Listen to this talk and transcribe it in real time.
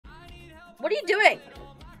What are you doing?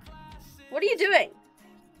 What are you doing?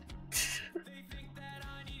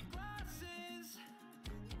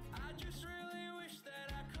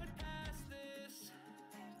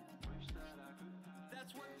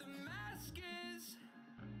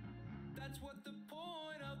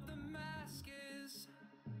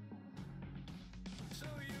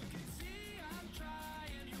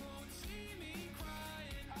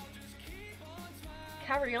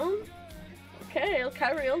 Carry on? Okay, I'll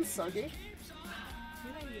carry on, Soggy.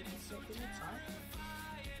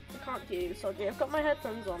 I can't hear you, Soggy. I've got my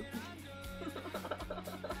headphones on.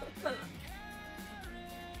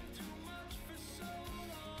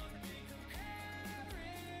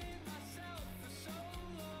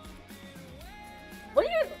 What are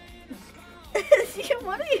you...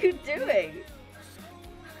 What are you doing?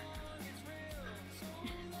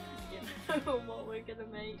 You know what we're gonna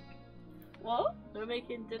make? What? We're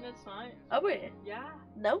making dinner tonight. Are we? Yeah.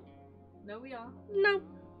 No. No, we are. No.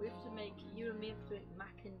 We have to make, you and me have to make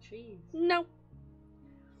mac and cheese. No.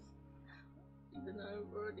 Even though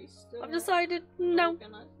we're already still. I've decided no.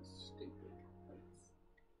 Organize the stupid plates.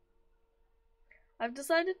 I've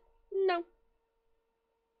decided no.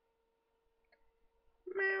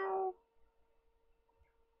 Meow.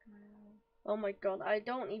 Oh my god, I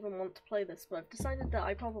don't even want to play this, but I've decided that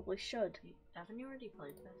I probably should. Haven't you already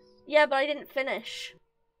played this? Yeah, but I didn't finish.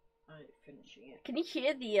 Oh, finishing it. Can you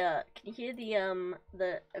hear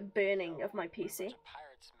the burning of my PC?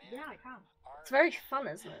 Yeah, I can. It's very fun,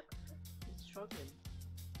 isn't it? It's struggling.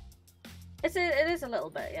 It is a little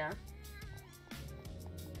bit, yeah.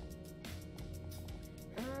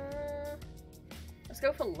 Let's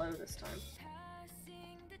go for low this time.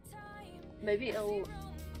 Maybe it'll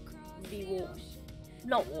be warm.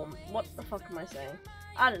 Not warm. What the fuck am I saying?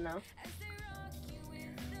 I don't know.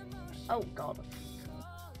 Oh god.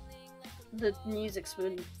 The music's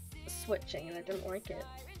been switching and I don't like it.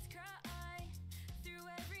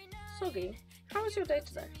 Soggy, how was your day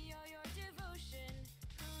today?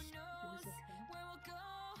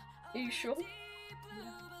 Are you sure?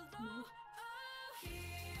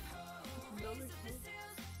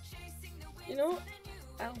 You know what?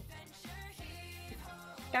 Ow.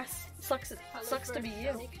 Gas sucks to be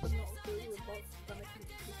you.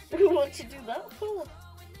 What'd you do that for?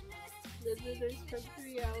 Literally spent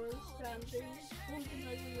 3 hours standing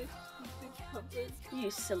organizing this stupid cupboard. You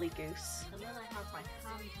silly goose. And then I have my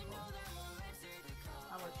hands full.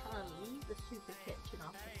 And we're trying to leave the super kitchen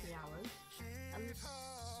after 3 hours. And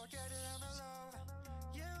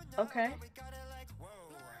okay.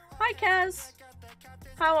 Hi Kaz!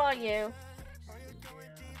 How are you?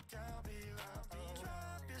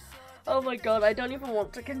 Oh my god, I don't even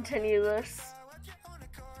want to continue this.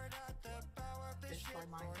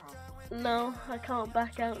 No, I can't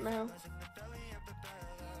back out now.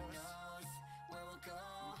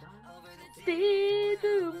 See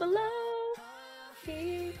through below,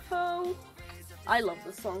 keep ho. I love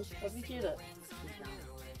this song. Have you heard it?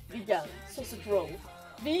 Vegan sausage roll.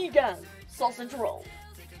 Vegan sausage roll.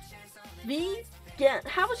 Vegan.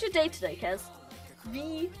 How was your day today, Kez?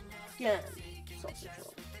 Vegan sausage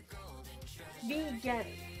roll. Vegan.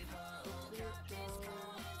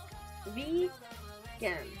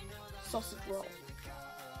 Vegan sausage roll.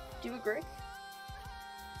 Do you agree?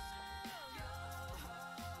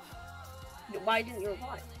 Why didn't you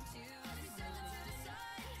reply?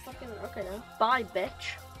 Fucking okay then. Bye,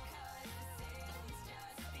 bitch.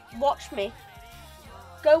 Watch me.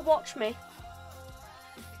 Go watch me.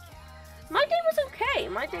 My day was okay.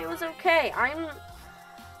 My day was okay. I'm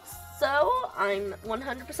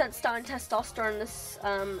 100% starting testosterone this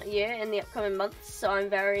year in the upcoming months. So I'm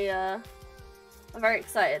very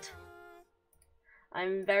excited.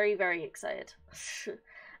 I'm very, very excited.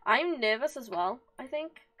 I'm nervous as well, I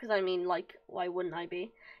think, because I mean, like, why wouldn't I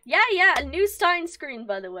be? Yeah, a new starting screen,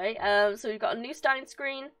 by the way. So we've got a new starting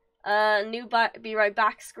screen, a new be right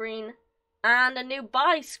back screen, and a new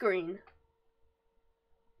buy screen.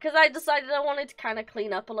 Because I decided I wanted to kind of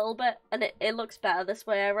clean up a little bit, and it looks better this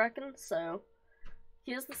way, I reckon. So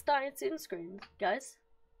here's the starting soon screen, guys.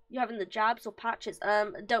 You having the jabs or patches?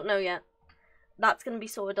 Don't know yet. That's gonna be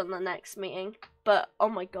sorted on the next meeting. But oh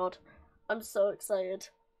my god, I'm so excited.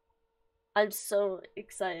 I'm so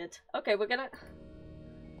excited. Okay, we're gonna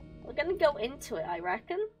go into it, I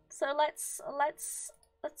reckon. So let's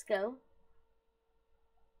go.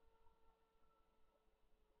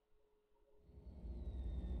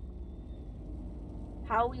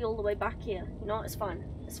 How are we all the way back here? You know what? It's fine.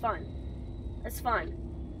 It's fine. It's fine.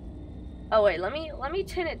 Oh wait, let me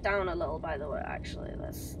turn it down a little. By the way, actually,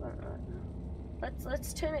 let's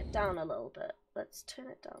turn it down a little bit. Let's turn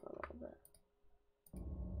it down a little bit.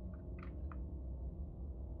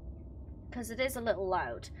 Because it is a little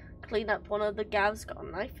loud. Clean up one of the Gav's got a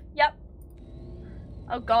knife. Yep.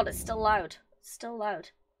 Oh god, it's still loud. It's still loud.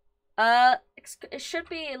 It should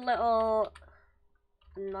be a little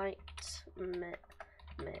nightmares.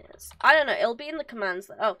 I don't know, it'll be in the commands.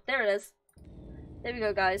 Oh, there it is. There we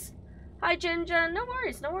go, guys. Hi, Ginger. No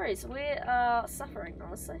worries, no worries. We are suffering,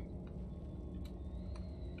 honestly.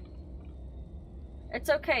 It's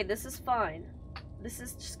okay, this is fine. This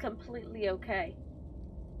is just completely okay.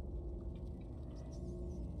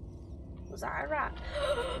 Was that a rat?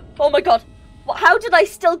 Oh my god! How did I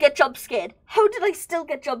still get jump scared? How did I still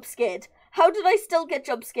get jump scared? How did I still get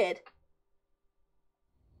jump scared?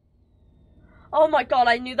 Oh my god,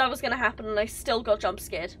 I knew that was gonna happen and I still got jump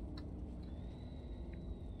scared.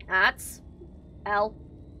 That's L.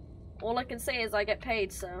 All I can say is I get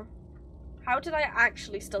paid, so. How did I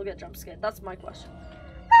actually still get jump scared? That's my question.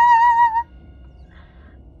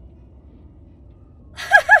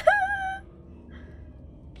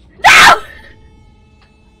 No!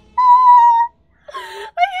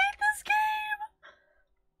 I hate this game.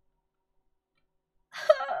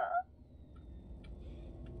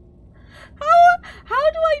 How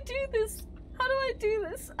do I do this? How do I do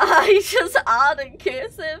this? I just add in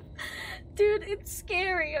cursive. Dude, it's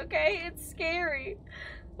scary, okay? It's scary.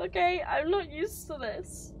 Okay, I'm not used to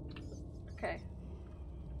this. Okay.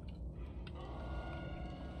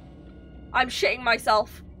 I'm shitting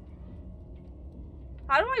myself.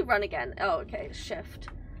 How do I run again? Oh, okay, shift.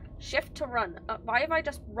 Shift to run. Why have I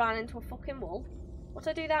just ran into a fucking wall? What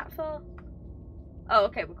did I do that for? Oh,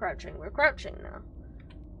 okay, we're crouching. We're crouching now.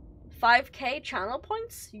 5k channel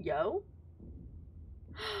points? Yo.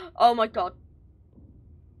 Oh my god.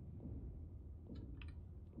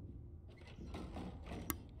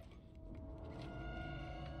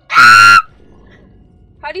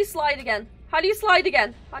 How do you slide again? How do you slide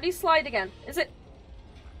again? How do you slide again? Is it...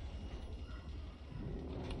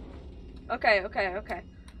 Okay, okay, okay.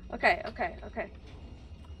 Okay, okay, okay.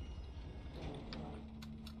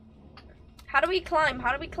 How do we climb?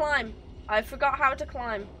 How do we climb? I forgot how to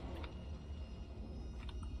climb.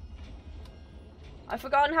 I've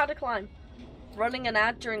forgotten how to climb. Running an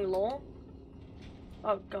ad during law?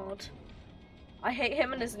 Oh god. I hate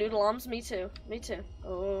him and his noodle arms. Me too. Me too.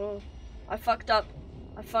 Oh. I fucked up.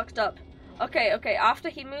 I fucked up. Okay, okay. After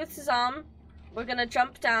he moves his arm, we're gonna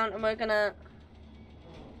jump down and we're gonna...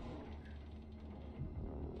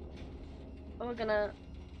 We're gonna...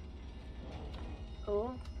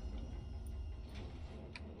 Oh.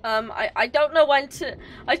 I don't know when to...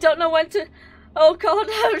 I don't know when to... Oh god,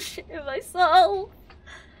 I'm shitting myself.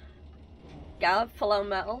 Gav, pull out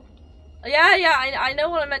metal. Yeah, yeah, I know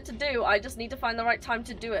what I meant to do. I just need to find the right time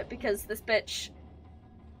to do it because this bitch...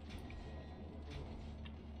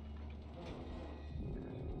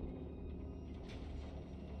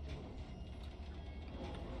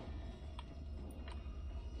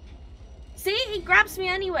 See? He grabs me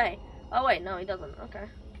anyway. Oh wait, no he doesn't. Okay.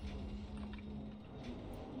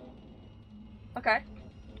 Okay.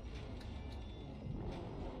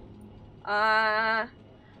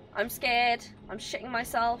 I'm scared. I'm shitting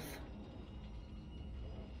myself.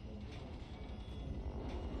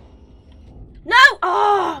 No!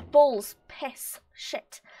 Oh, balls. Piss.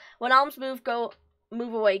 Shit. When arms move, go...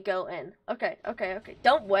 Move away, go in. Okay, okay, okay.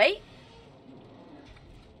 Don't wait.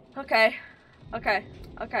 Okay. Okay.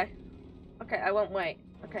 Okay. Okay, I won't wait.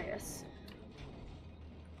 Okay, yes.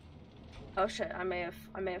 Oh shit, I may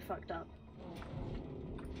have fucked up.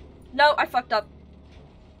 No, I fucked up.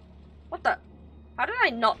 What the? How did I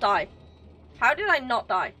not die? How did I not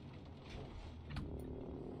die?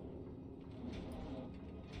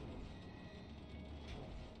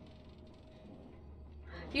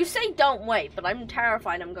 You say don't wait, but I'm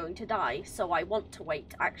terrified I'm going to die, so I want to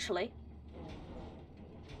wait, actually.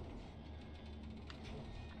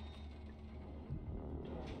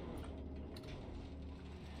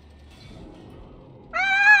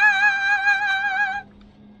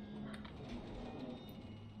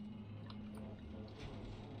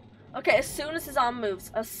 Okay, as soon as his arm moves.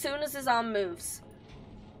 As soon as his arm moves.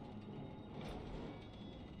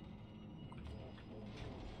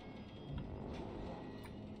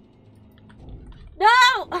 No!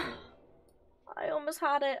 I almost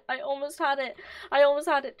had it. I almost had it. I almost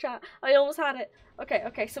had it, chat. I almost had it. Okay,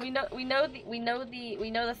 okay, so we know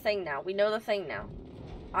the thing now. We know the thing now.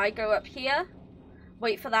 I go up here.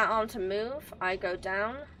 Wait for that arm to move. I go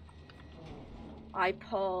down. I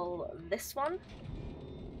pull this one.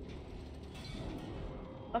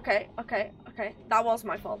 Okay, okay, okay. That was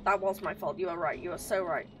my fault. That was my fault. You are right. You are so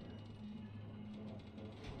right.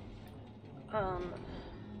 And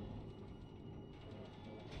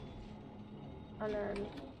then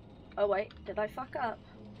Oh wait, did I fuck up?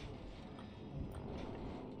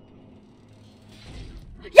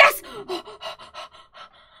 Yes!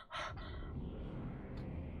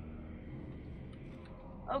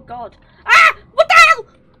 Oh god. Ah! What the hell?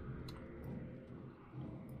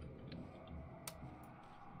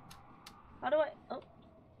 How do I... Oh.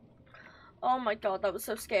 Oh my god, that was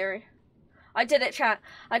so scary. I did it, chat.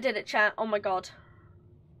 I did it, chat. Oh my god.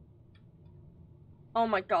 Oh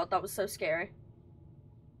my god, that was so scary.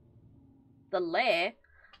 The lair?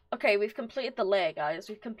 Okay, we've completed the lair, guys.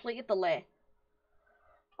 We've completed the lair.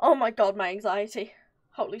 Oh my god, my anxiety.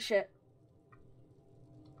 Holy shit.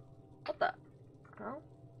 What the? Oh?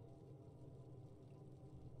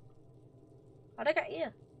 How'd I get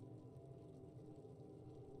here?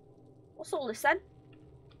 What's all this then?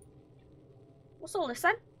 What's all this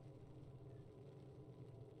then?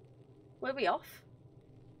 Were we off?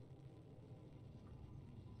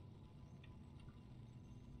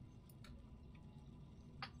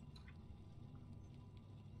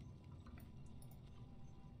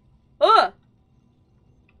 Ugh!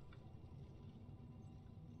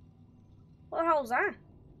 What the hell's that?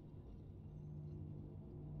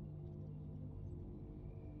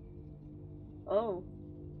 Oh.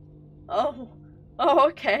 Oh. Oh,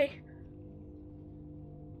 okay.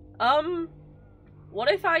 What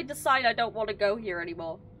if I decide I don't want to go here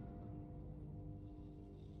anymore?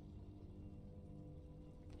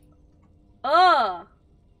 Ugh!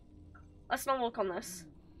 Let's not look on this.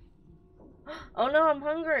 Oh no, I'm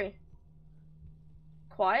hungry.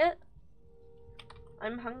 Quiet?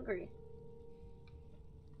 I'm hungry.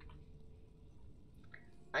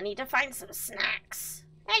 I need to find some snacks.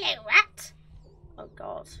 Hello, rat. Oh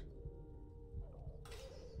god.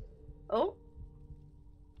 Oh.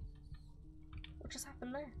 What just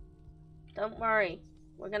happened there? Don't worry.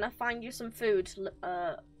 We're gonna find you some food,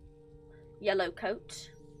 yellow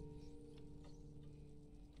coat.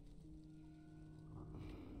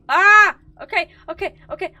 Ah! Okay.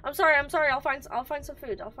 I'm sorry. I'll find some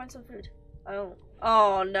food. Oh.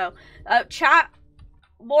 Oh no. Chat.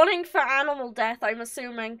 Warning for animal death, I'm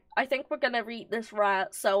assuming. I think we're gonna eat this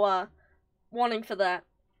rat, so, warning for that.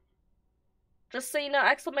 Just so you know,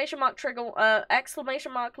 exclamation mark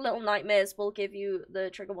little nightmares will give you the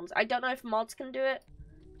trigger ones. I don't know if mods can do it.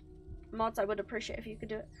 Mods, I would appreciate if you could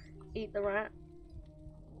do it. Eat the rat.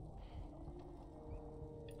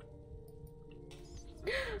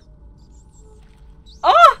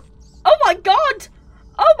 Oh! Oh my god!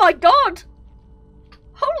 Oh my god!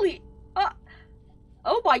 Holy...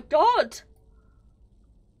 oh my god!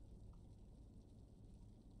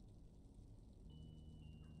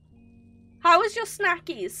 How is your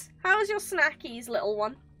snackies? How is your snackies, little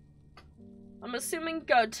one? I'm assuming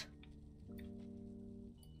good.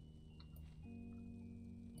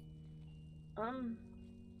 Oh.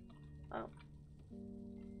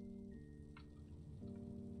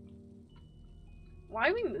 Why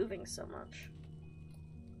are we moving so much?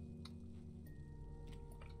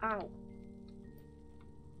 Ow.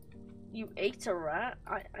 You ate a rat?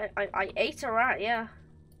 I ate a rat, yeah.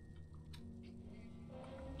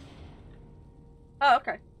 Oh,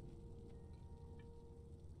 okay.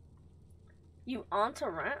 You aren't a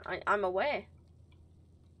rat? I'm aware.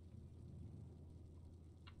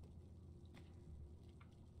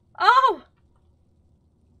 Oh!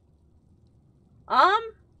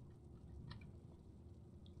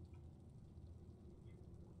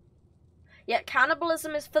 Yeah,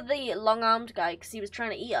 cannibalism is for the long-armed guy, because he was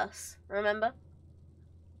trying to eat us, remember?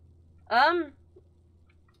 I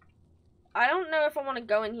don't know if I want to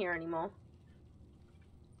go in here anymore.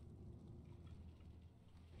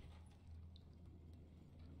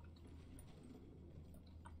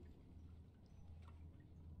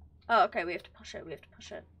 Oh, okay, we have to push it,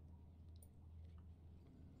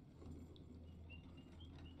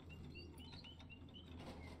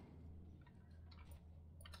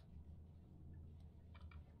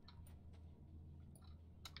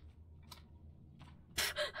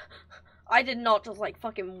 I did not just, like,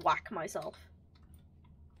 fucking whack myself.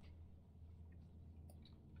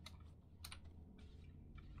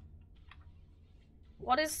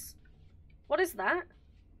 What is that?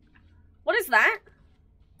 What is that?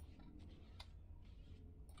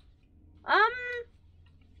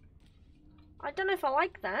 I don't know if I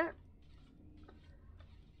like that.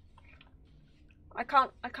 I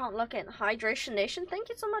can't look in. Hydration Nation, thank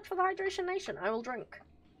you so much for the Hydration Nation. I will drink.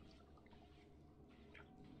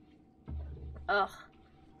 Ugh.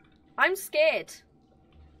 I'm scared.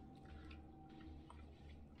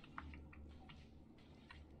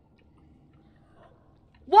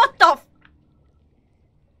 What the f-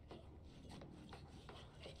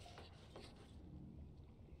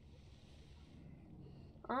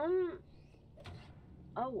 Oh.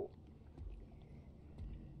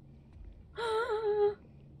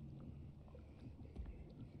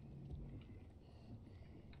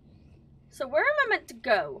 So where am I meant to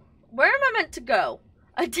go? Where am I meant to go?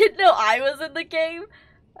 I didn't know I was in the game.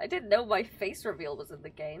 I didn't know my face reveal was in the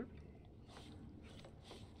game.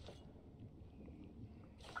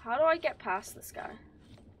 How do I get past this guy?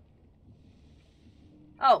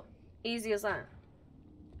 Oh, easy as that.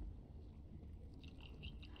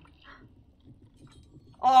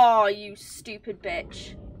 Oh, you stupid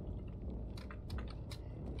bitch.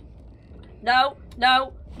 No,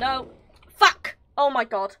 no, no. Fuck! Oh my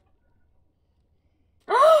god.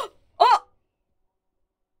 Oh!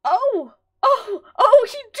 Oh! Oh,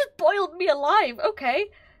 he just boiled me alive. Okay.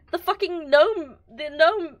 The fucking gnome. The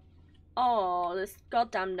gnome. Oh, this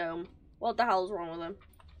goddamn gnome. What the hell's wrong with him?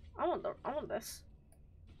 I want this.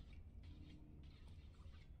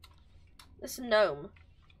 This gnome.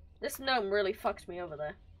 This gnome really fucked me over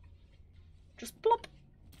there. Just plop.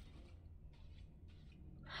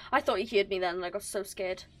 I thought he heard me then and I got so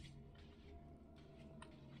scared.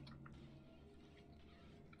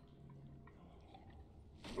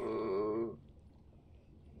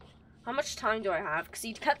 How much time do I have? Because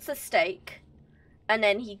he cuts the steak and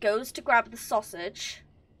then he goes to grab the sausage.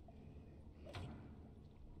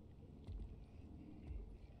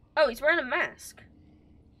 Oh, he's wearing a mask.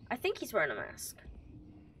 I think he's wearing a mask.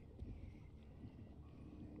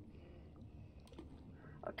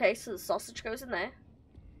 Okay, so the sausage goes in there.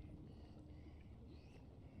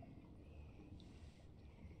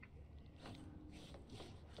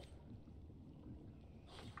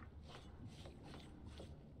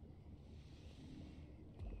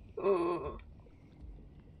 Ugh.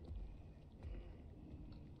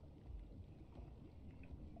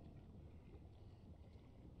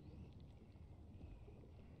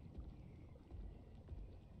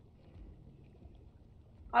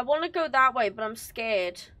 I want to go that way, but I'm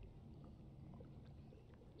scared.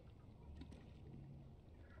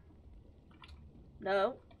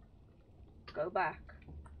 No. Go back.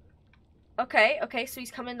 Okay, so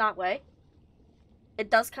he's coming that way. It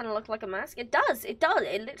does kind of look like a mask. It does. It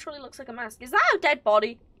literally looks like a mask. Is that a dead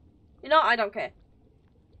body? You know, I don't care.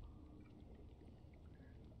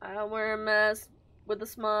 I wear a mask with a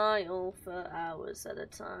smile for hours at a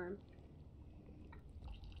time.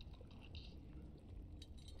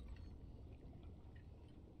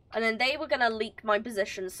 And then they were gonna leak my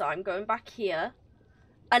position, so I'm going back here.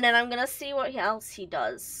 And then I'm gonna see what else he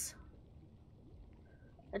does.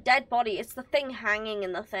 A dead body. It's the thing hanging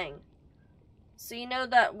in the thing. So you know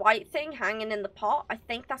that white thing hanging in the pot? I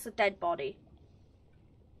think that's a dead body.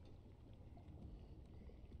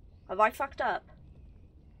 Have I fucked up?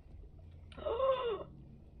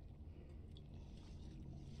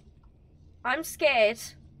 I'm scared.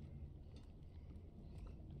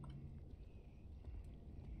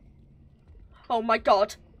 Oh my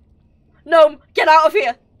god. Gnome, get out of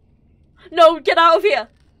here! No, get out of here!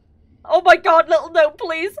 Oh my god, little gnome,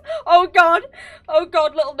 please! Oh god,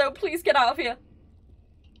 little gnome, please get out of here!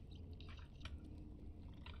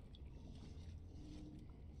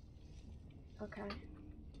 Okay.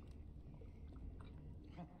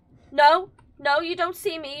 No, no, you don't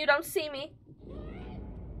see me, you don't see me.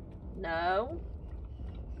 No.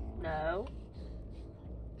 No.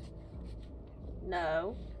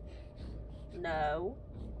 No. No.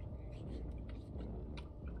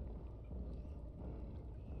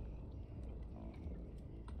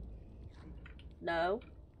 No.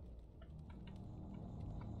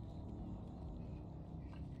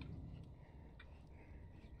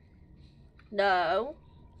 No.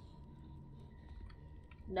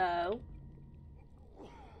 No.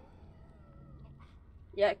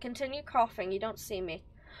 Yeah, continue coughing. You don't see me.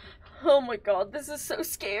 Oh my god, this is so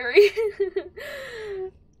scary.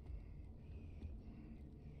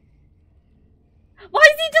 Why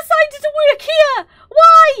has he decided to work here?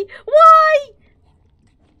 Why? Why?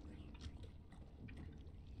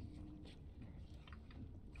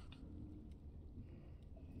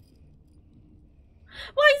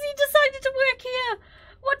 Why has he decided to work here?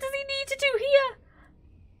 What does he need to do here?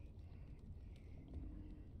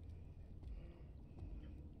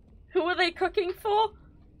 Who are they cooking for?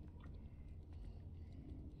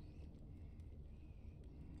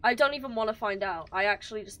 I don't even want to find out. I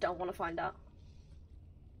actually just don't want to find out.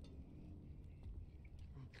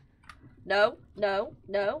 No, no,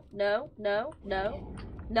 no, no, no, no.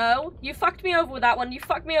 No, you fucked me over with that one. You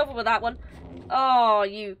fucked me over with that one. Oh,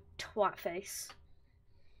 you twat face.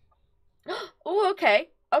 Oh,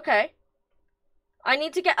 okay, okay. I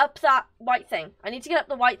need to get up that white thing. I need to get up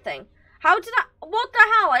the white thing. How did I? What the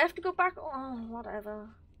hell? I have to go back. Oh, whatever.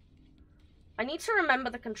 I need to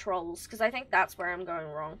remember the controls, because I think that's where I'm going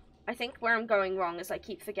wrong. I think where I'm going wrong is I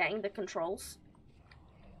keep forgetting the controls.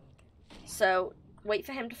 So, wait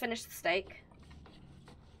for him to finish the steak.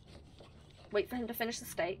 Wait for him to finish the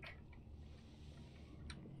steak.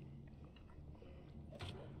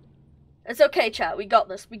 It's okay, chat. We got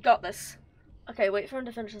this. We got this. Okay, wait for him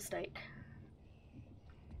to finish the steak.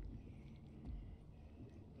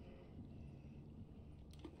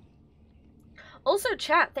 Also,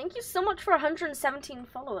 chat, thank you so much for 117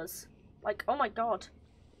 followers. Like, oh my god.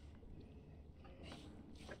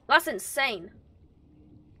 That's insane.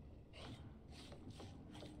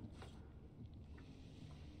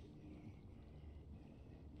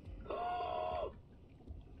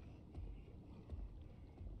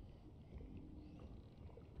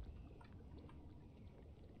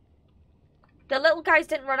 The little guys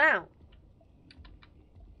didn't run out.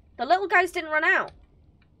 The little guys didn't run out.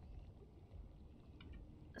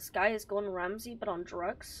 This guy is Gordon Ramsay, but on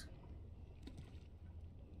drugs.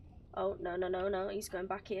 Oh, no, no, no, no. He's going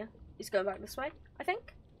back here. He's going back this way, I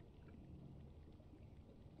think.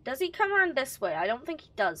 Does he come around this way? I don't think he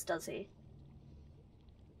does he?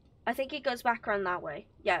 I think he goes back around that way.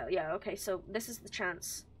 Yeah, yeah, okay, so this is the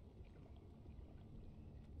chance.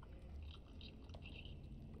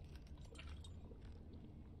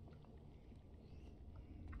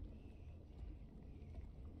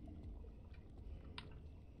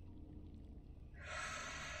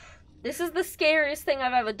 This is the scariest thing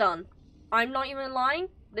I've ever done. I'm not even lying.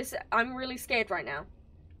 I'm really scared right now.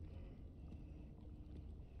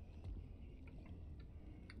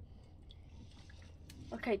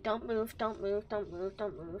 Okay, don't move, don't move, don't move,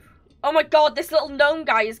 don't move. Oh my god, this little gnome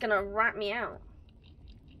guy is gonna rat me out.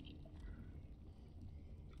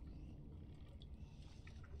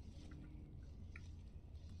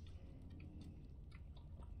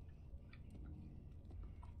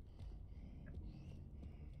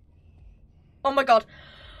 Oh my god.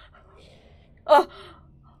 Oh.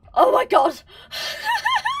 Oh my god.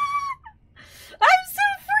 I'm so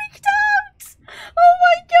freaked out. Oh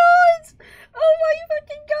my god. Oh my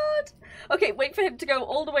fucking god. Okay, wait for him to go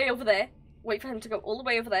all the way over there. Wait for him to go all the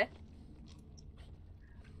way over there.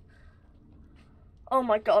 Oh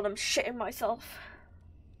my god, I'm shitting myself.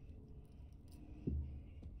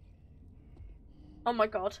 Oh my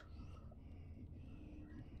god.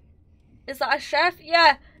 Is that a chef?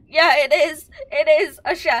 Yeah. Yeah, it is. It is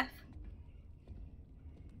a chef.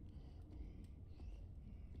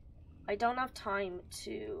 I don't have time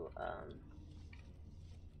to,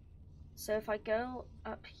 so if I go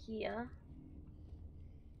up here.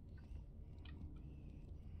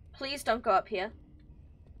 Please don't go up here.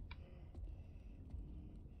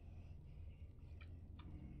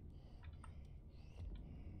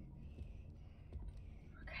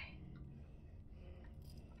 Okay.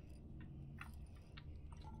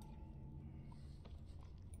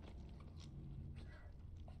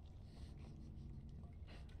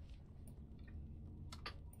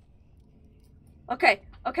 Okay,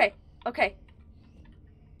 okay, okay.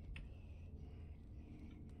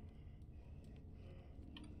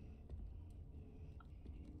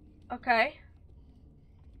 Okay.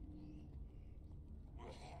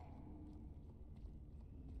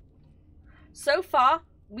 So far,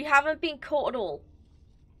 we haven't been caught at all.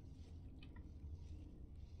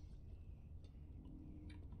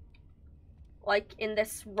 Like, in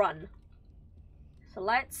this run. So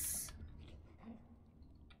let's...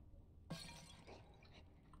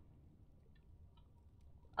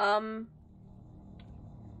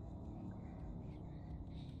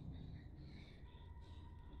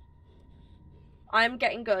 I'm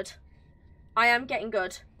getting good. I am getting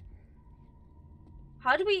good.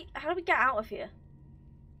 How do we get out of here?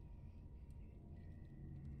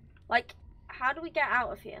 Like, how do we get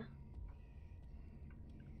out of here?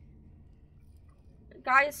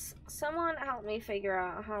 Guys, someone help me figure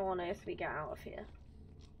out how on earth we get out of here.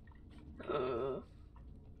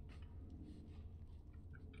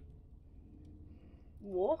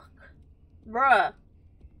 Walk? Bruh.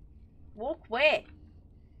 Walk where?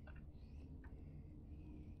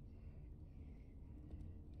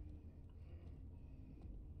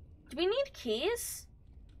 Do we need keys?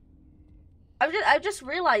 I've just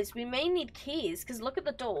realized we may need keys, because look at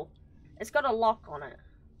the door. It's got a lock on it.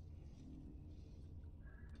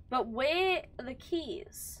 But where are the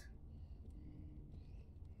keys?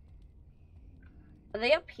 Are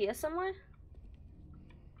they up here somewhere?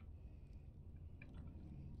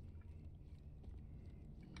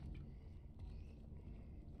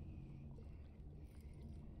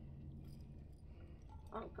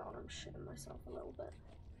 Oh god, I'm shitting myself a little bit.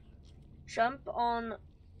 Jump on,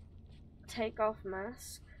 take off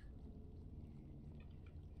mask.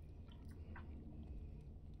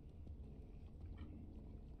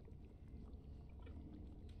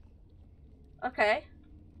 Okay.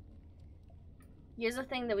 Here's a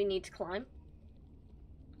thing that we need to climb.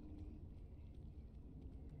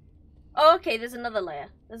 Oh, okay, there's another layer.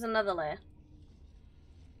 There's another layer.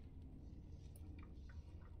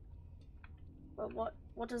 But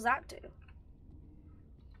what does that do?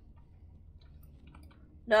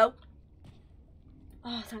 No.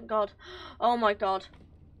 Oh, thank God. Oh my God.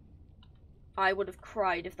 I would have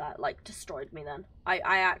cried if that, like, destroyed me then. I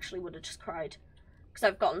actually would have just cried. Because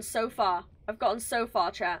I've gotten so far. I've gotten so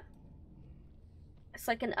far, chat. It's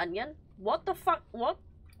like an onion? What the fuck? What?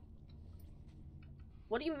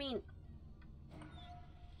 What do you mean?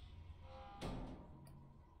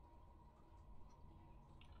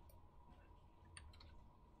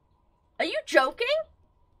 Are you joking?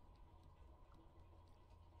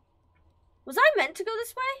 Was I meant to go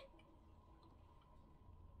this way?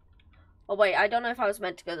 Oh wait, I don't know if I was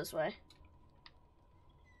meant to go this way.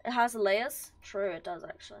 It has layers? True, it does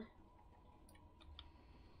actually.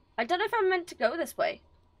 I don't know if I'm meant to go this way.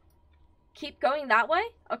 Keep going that way?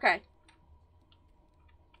 Okay.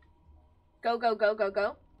 Go, go, go, go,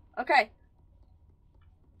 go. Okay.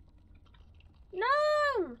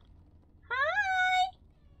 No! Hi!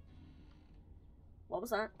 What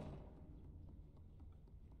was that?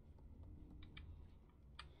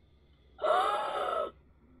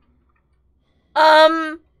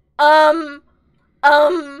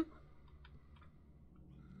 um.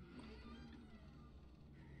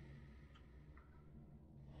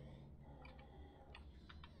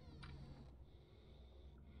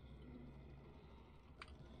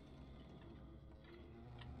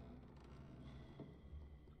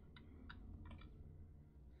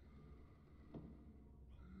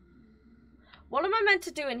 What am I meant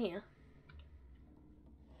to do in here?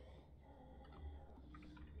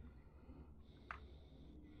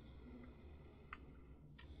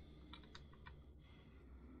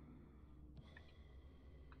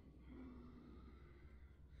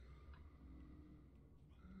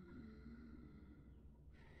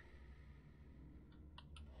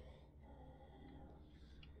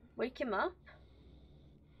 Wake him up?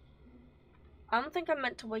 I don't think I'm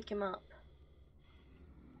meant to wake him up.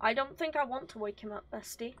 I don't think I want to wake him up,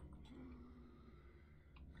 bestie.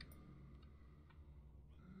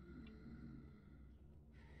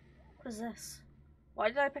 What is this? Why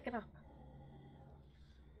did I pick it up?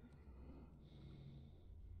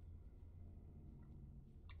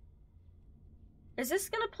 Is this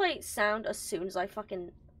gonna play sound as soon as I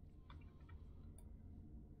fucking...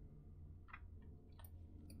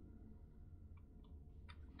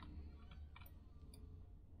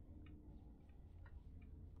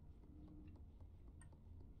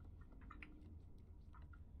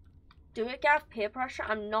 Do it, Gav? Peer pressure?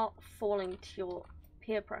 I'm not falling to your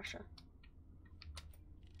peer pressure.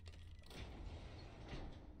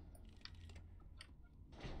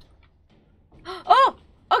 Oh!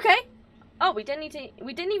 Okay! Oh, we didn't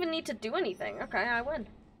even need to do anything. Okay, I win.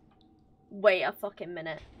 Wait a fucking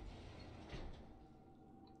minute.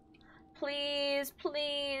 Please,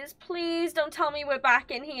 please, please don't tell me we're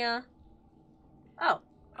back in here. Oh,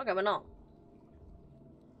 okay, we're not.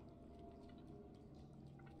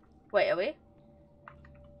 Wait, are we?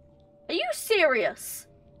 Are you serious?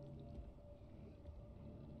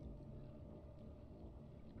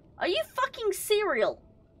 Are you fucking serial?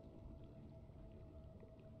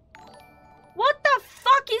 What the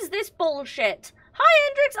fuck is this bullshit? Hi,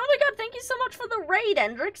 Hendrix! Oh my god, thank you so much for the raid,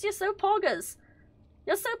 Hendrix. You're so poggers.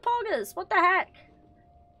 You're so poggers. What the heck?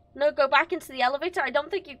 No, go back into the elevator? I don't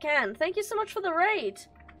think you can. Thank you so much for the raid.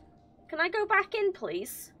 Can I go back in,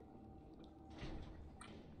 please?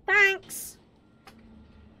 Thanks.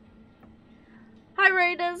 Hi,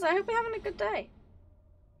 raiders. I hope you're having a good day.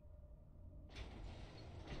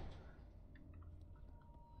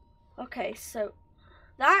 Okay, so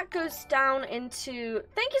that goes down into...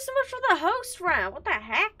 Thank you so much for the host round. What the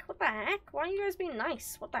heck? What the heck? Why are you guys being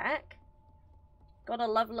nice? What the heck? Gotta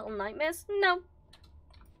love little nightmares? No.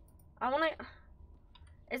 I wanna...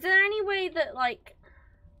 Is there any way that, like...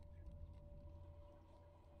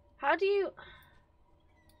 How do you...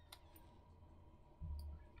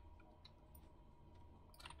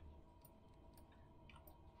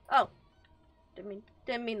 Oh.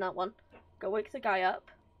 Didn't mean that one. Go wake the guy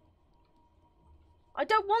up. I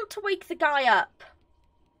don't want to wake the guy up.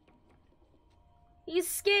 He's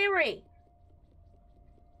scary.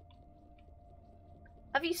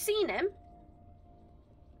 Have you seen him?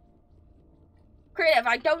 Creative,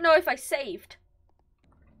 I don't know if I saved.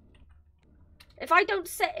 If I don't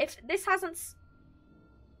say, if this hasn't...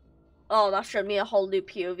 Oh, that showed me a whole new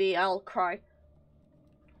POV. I'll cry.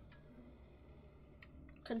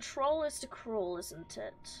 Control is to crawl, isn't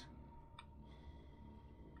it?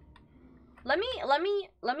 Let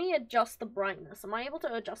me adjust the brightness. Am I able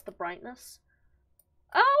to adjust the brightness?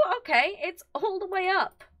 Oh, okay. It's all the way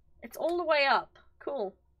up. It's all the way up.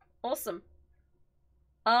 Cool. Awesome.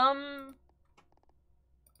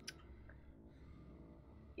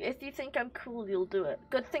 If you think I'm cool, you'll do it.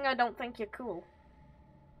 Good thing I don't think you're cool.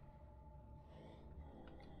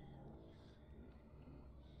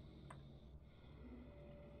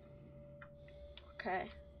 Okay.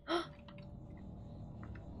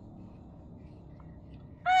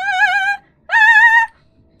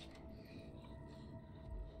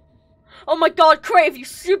 Oh my god, Crave, you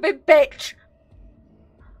stupid bitch!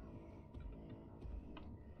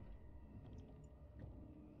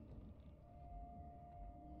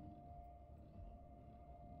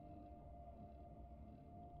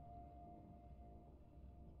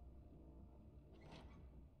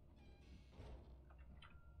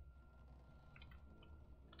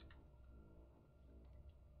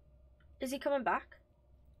 Is he coming back?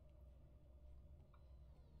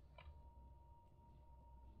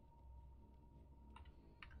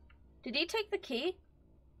 Did he take the key?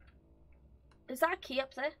 Is that a key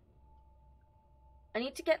up there? I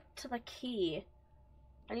need to get to the key.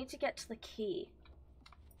 I need to get to the key.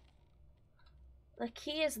 The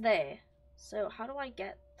key is there. So how do I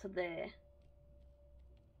get to there?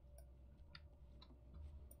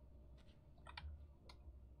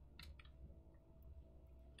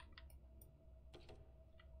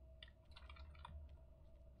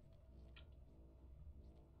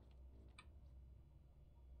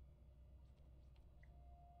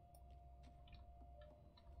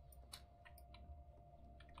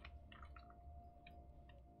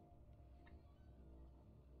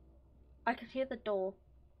 I can hear the door.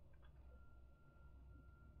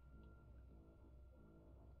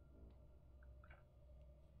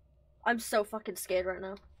 I'm so fucking scared right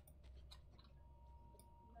now.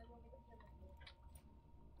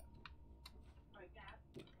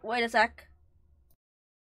 Wait a sec.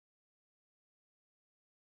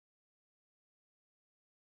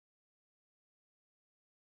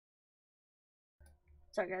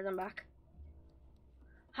 Sorry guys, I'm back.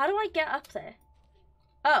 How do I get up there?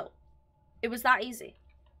 Oh. It was that easy.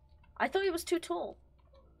 I thought it was too tall.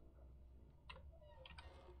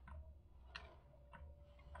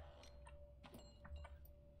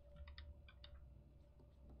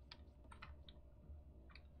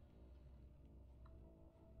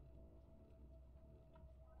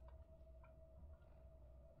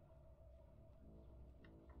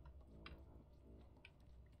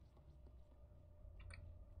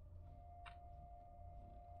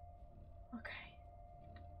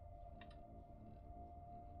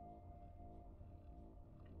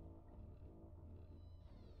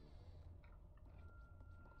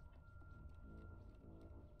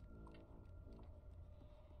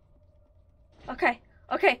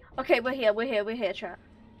 Okay. Okay, we're here, chat.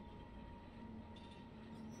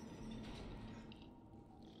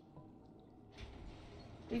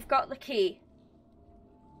 We've got the key.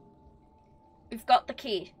 We've got the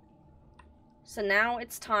key. So now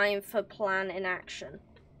it's time for plan in action.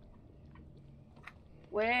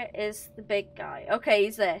 Where is the big guy? Okay,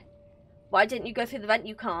 he's there. Why didn't you go through the vent?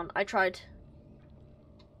 You can't. I tried.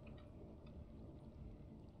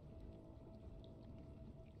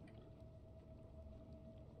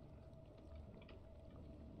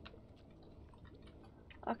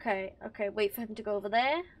 Okay, wait for him to go over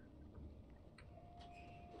there.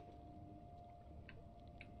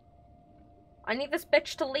 I need this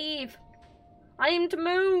bitch to leave. I need him to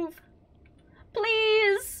move.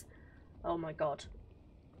 Please. Oh my god.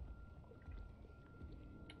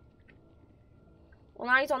 Well,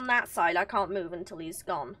 now he's on that side. I can't move until he's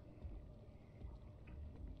gone.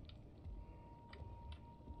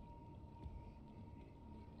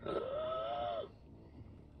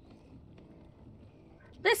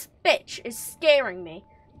 This bitch is scaring me.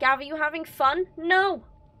 Gav, are you having fun? No.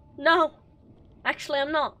 No. Actually,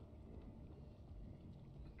 I'm not.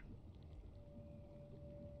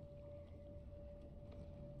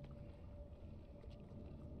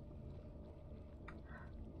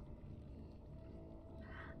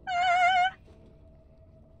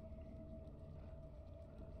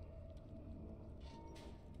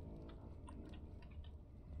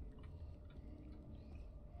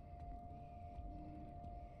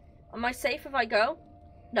 Am I safe if I go?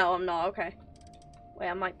 No, I'm not. Okay. Wait,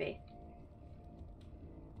 I might be.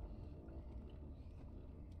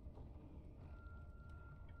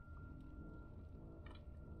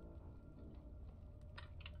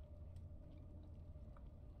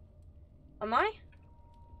 Am I?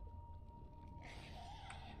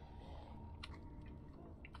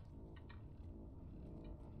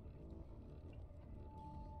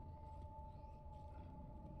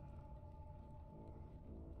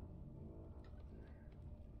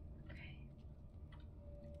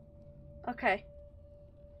 Okay.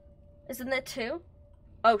 Isn't there two?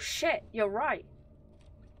 Oh shit, you're right.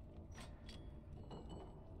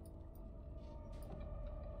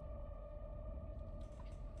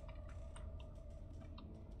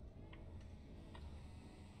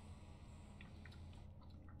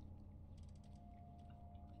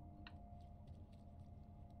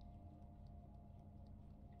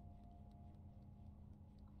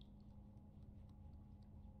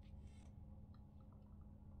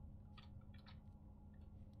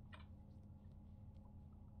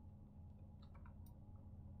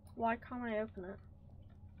 Why can't I open it?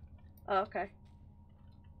 Oh, okay.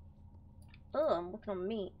 Oh, I'm looking on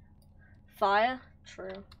meat. Fire?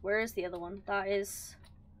 True. Where is the other one? That is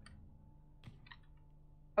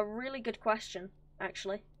a really good question,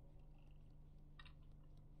 actually.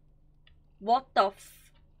 What the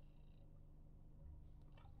f...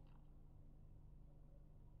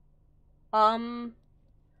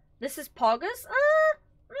 This is Poggers?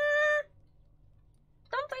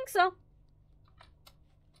 Don't think so.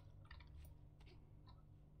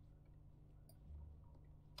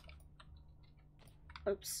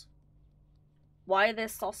 Oops. Why are there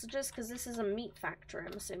sausages? Because this is a meat factory,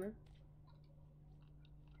 I'm assuming.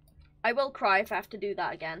 I will cry if I have to do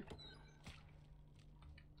that again.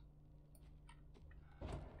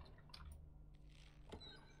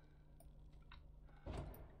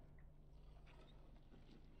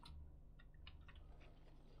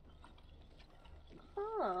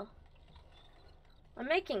 Oh. I'm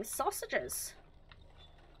making sausages.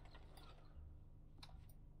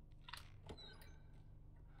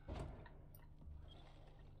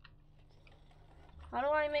 How do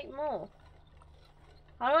I make more?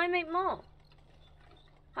 How do I make more?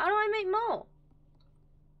 How do I make more?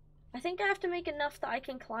 I think I have to make enough that I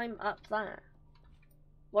can climb up there.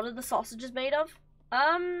 What are the sausages made of?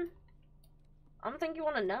 I don't think you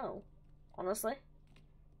want to know, honestly.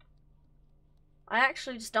 I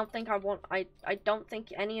actually just don't think I don't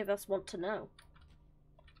think any of us want to know.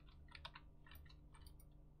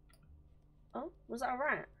 Oh, was that a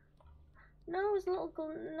rat? No, it was a little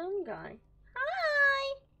gnome guy.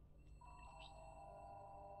 Hi!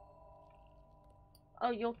 Oh,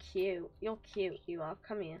 you're cute. You're cute, you are.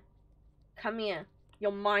 Come here. Come here.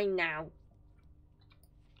 You're mine now.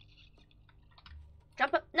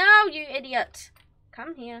 Jump up. No, you idiot.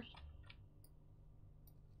 Come here.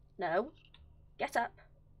 No. Get up.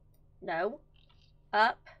 No.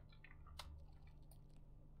 Up.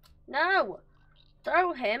 No.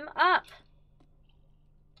 Throw him up.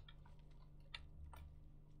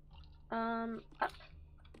 Up.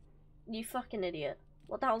 You fucking idiot.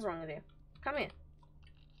 What the hell's wrong with you? Come here.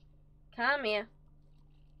 Come here.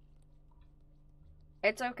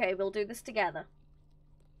 It's okay, we'll do this together.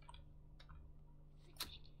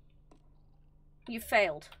 You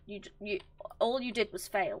failed. All you did was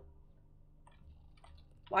fail.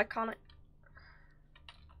 Why can't it?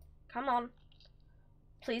 Come on.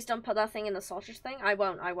 Please don't put that thing in the sausage thing. I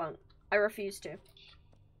won't. I refuse to.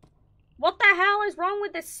 What the hell is wrong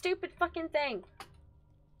with this stupid fucking thing?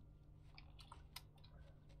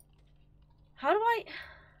 How do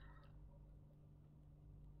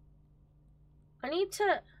I need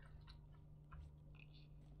to...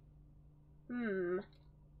 If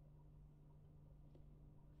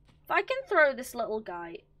I can throw this little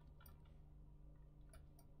guy...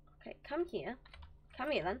 Okay, come here.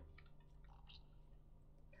 Come here, then.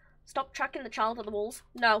 Stop tracking the child at the walls.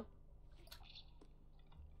 No.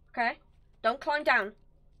 Okay? Don't climb down.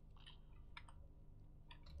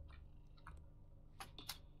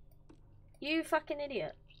 You fucking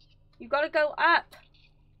idiot. You gotta go up.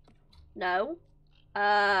 No.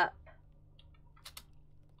 Up.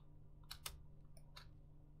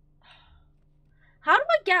 How do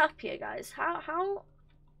I get up here, guys? How...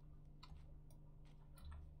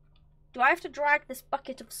 Do I have to drag this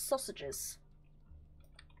bucket of sausages?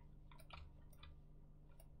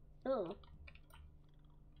 Ugh.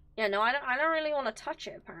 Yeah, no, I don't really want to touch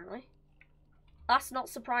it, apparently. That's not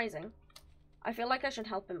surprising. I feel like I should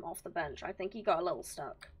help him off the bench. I think he got a little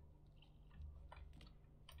stuck.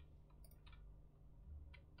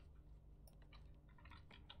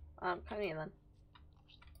 Come here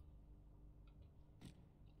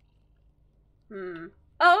then.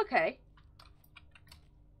 Oh, okay.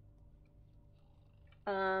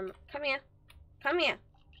 Come here. Come here.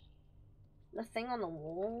 The thing on the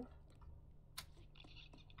wall.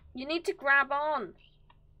 You need to grab on.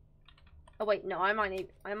 Oh wait, no, I might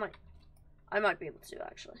be able to do it,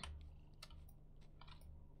 actually.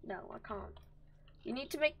 No, I can't. You need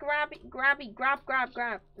to make grab.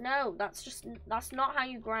 No, that's not how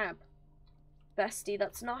you grab. Bestie,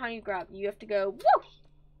 that's not how you grab. You have to go, woo!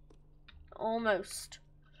 Almost.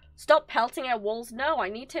 Stop pelting at walls. No, I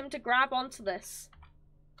need him to grab onto this.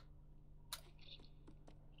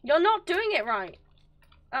 You're not doing it right.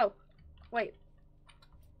 Oh, wait.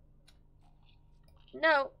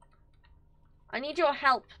 No. I need your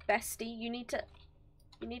help, bestie. You need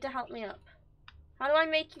to help me up. How do I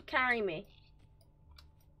make you carry me?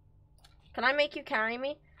 Can I make you carry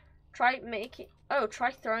me? Try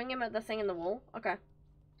throwing him at the thing in the wall. Okay.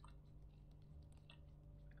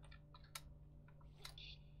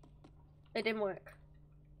 It didn't work.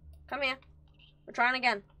 Come here. We're trying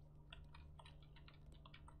again.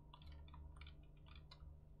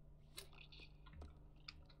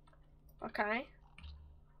 Okay.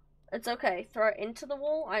 It's okay. Throw it into the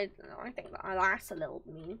wall. I think that's a little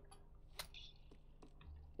mean.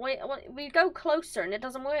 Wait, we go closer and it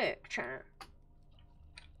doesn't work, chat.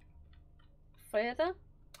 Further?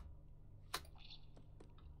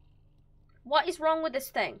 What is wrong with this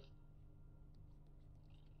thing?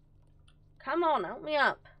 Come on, help me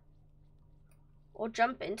up. Or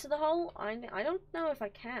jump into the hole? I don't know if I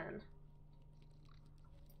can.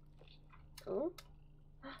 Ooh.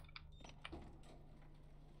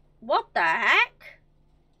 What the heck?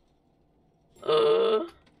 I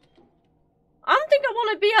don't think I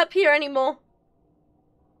want to be up here anymore.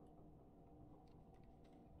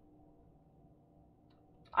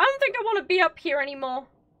 I don't think I want to be up here anymore.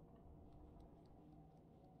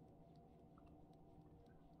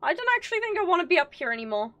 I don't actually think I want to be up here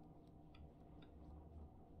anymore.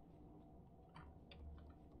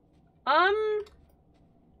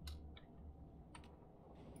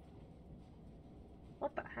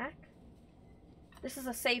 What the heck? This is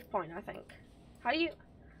a save point, I think. How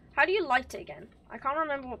do you light it again? I can't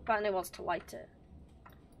remember what button it was to light it.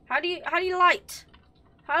 How do you light?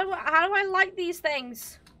 How do I light these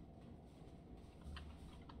things?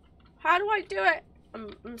 How do I do it?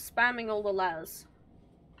 I'm spamming all the letters.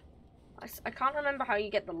 I can't remember how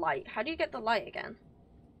you get the light. How do you get the light again?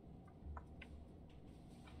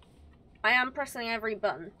 I am pressing every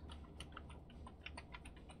button.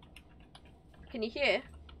 Can you hear?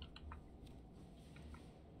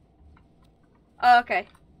 Oh, okay.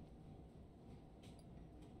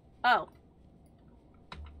 Oh.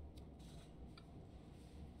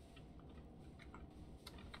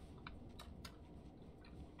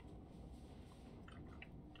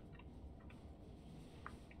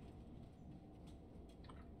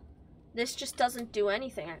 This just doesn't do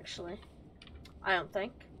anything, actually. I don't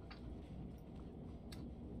think.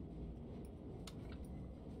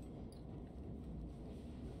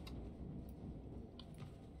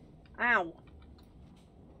 Ow.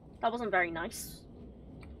 That wasn't very nice.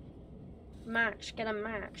 Match. Get a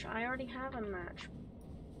match. I already have a match.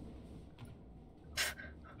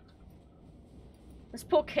 This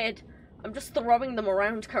poor kid. I'm just throwing them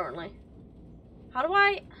around currently. How do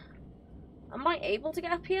I... Am I able to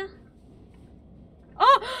get up here?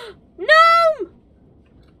 Oh! No!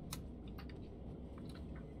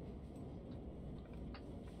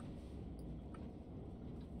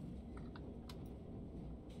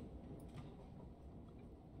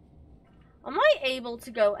 Am I able to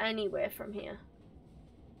go anywhere from here?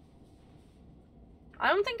 I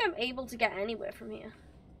don't think I'm able to get anywhere from here.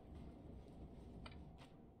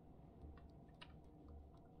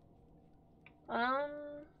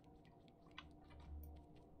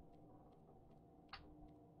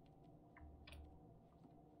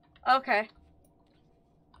 Okay.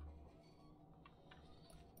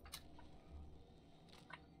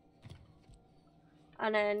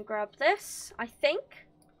 And then grab this, I think.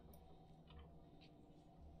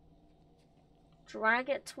 Drag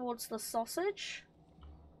it towards the sausage.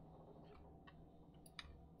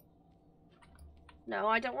 No,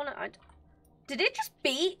 I don't want to. Did it just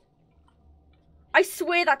beat? I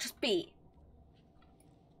swear that just beat.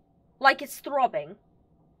 Like it's throbbing.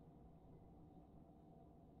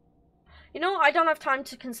 You know, I don't have time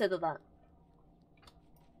to consider that.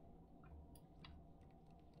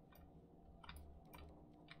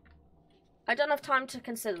 I don't have time to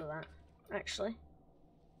consider that, actually.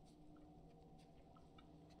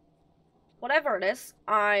 Whatever it is,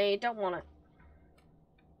 I don't want it.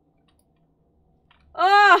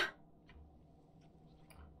 Ah!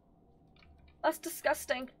 That's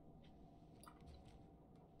disgusting.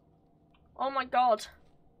 Oh my god.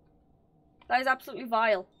 That is absolutely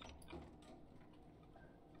vile.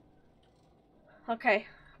 Okay,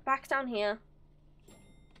 back down here.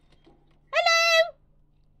 Hello!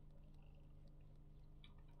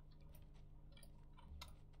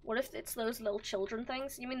 What if it's those little children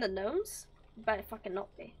things? You mean the gnomes? Better fucking not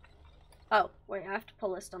be. Oh, wait, I have to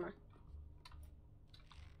pull this, don't I?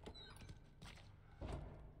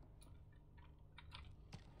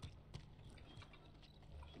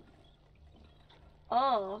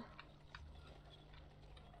 Oh.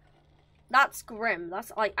 That's grim.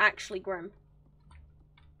 That's, like, actually grim.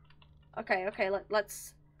 Okay, okay,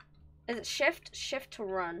 let's... Is it shift? Shift to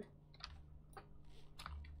run.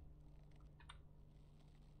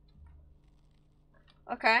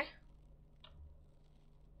 Okay.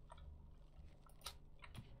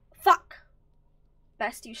 Fuck!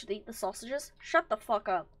 Best you should eat the sausages? Shut the fuck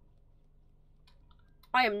up.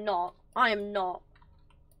 I am not. I am not.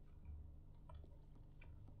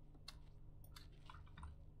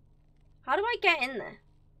 How do I get in there?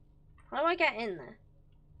 How do I get in there?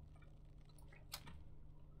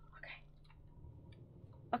 Okay.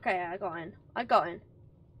 Okay, I got in. I got in.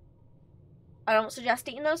 I don't suggest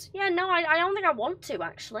eating those. Yeah, no, I don't think I want to,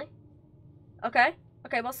 actually. Okay.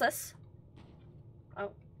 Okay, what's this?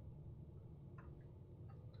 Oh.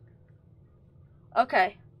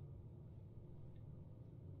 Okay.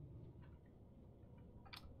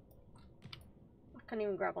 I can't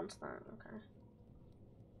even grab onto that. Okay.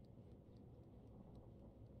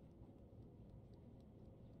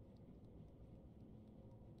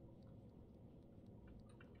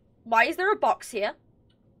 Why is there a box here?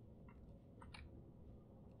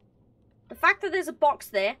 The fact that there's a box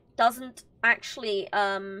there doesn't actually,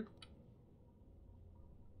 Bye,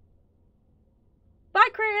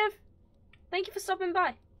 Creative! Thank you for stopping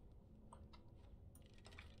by.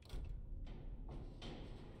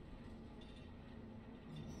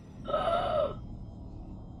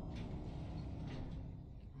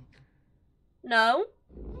 No?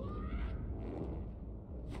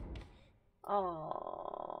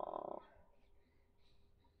 Oh.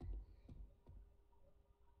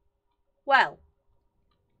 Well.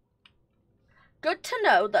 Good to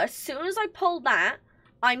know that as soon as I pull that,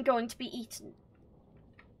 I'm going to be eaten.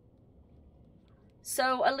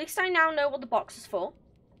 So, at least I now know what the box is for.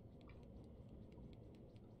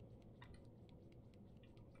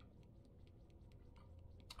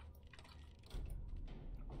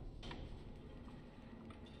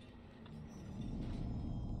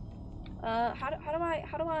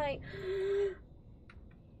 How do I...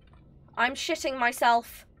 I'm shitting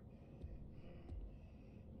myself.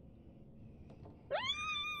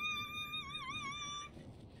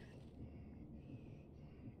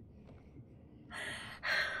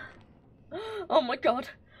 Oh my god.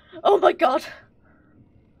 Oh my god.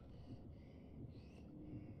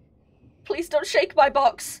 Please don't shake my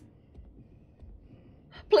box.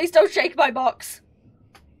 Please don't shake my box.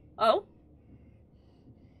 Oh?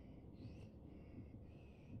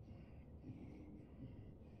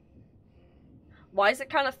 Why is it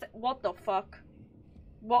kind of what the fuck?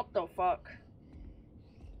 What the fuck?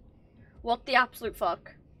 What the absolute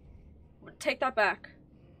fuck? Take that back.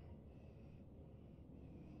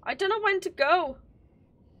 I don't know when to go.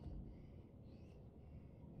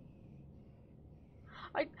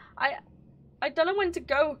 I don't know when to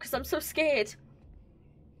go because I'm so scared.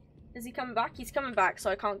 Is he coming back? He's coming back, so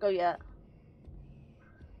I can't go yet.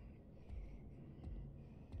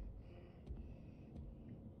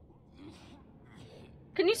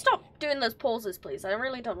 Can you stop doing those pauses, please? I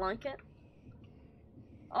really don't like it.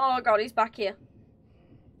 Oh god, he's back here.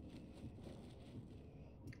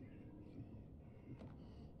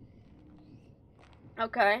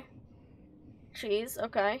 Okay. Cheese,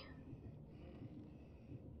 okay.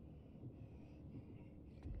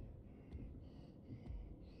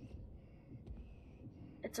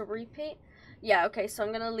 It's a repeat? Yeah, okay, so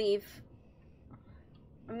I'm gonna leave.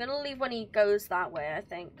 I'm gonna leave when he goes that way, I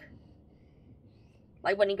think.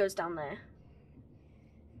 Like when he goes down there.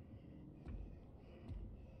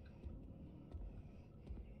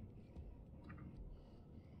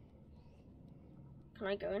 Can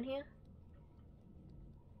I go in here?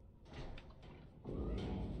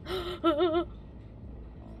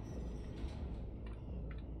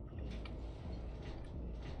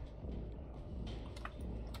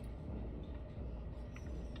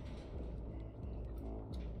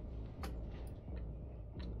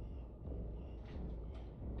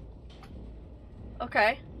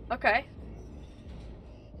 Okay, okay.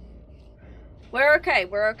 We're okay,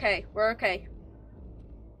 we're okay, we're okay.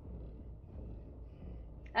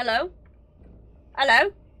 Hello?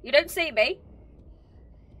 Hello? You don't see me?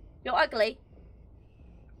 You're ugly.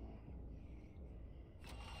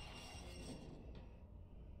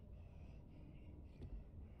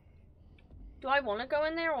 Do I want to go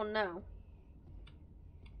in there or no?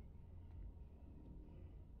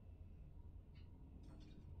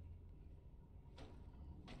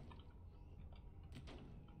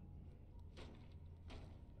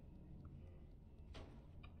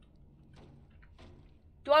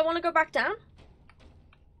 Do I want to go back down?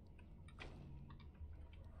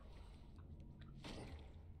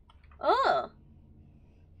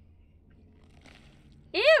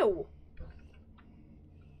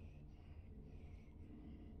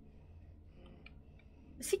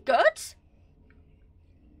 he good?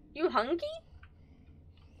 You hungry?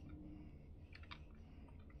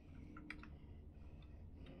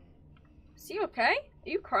 Is he okay? Are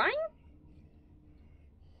you crying?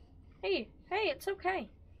 Hey, it's okay.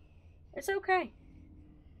 It's okay.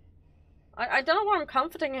 I don't know what I'm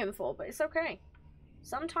comforting him for, but it's okay.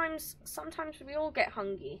 Sometimes we all get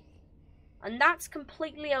hungry. And that's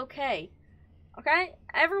completely okay. Okay?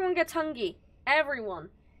 Everyone gets hungry. Everyone.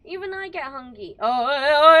 Even I get hungry.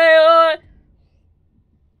 Oh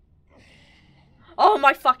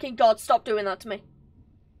my fucking god, stop doing that to me.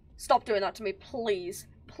 Stop doing that to me, please.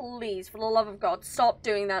 Please, for the love of God, stop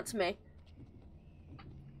doing that to me.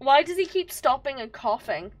 Why does he keep stopping and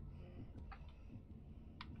coughing?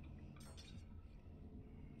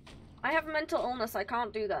 I have mental illness, I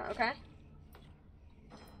can't do that, okay?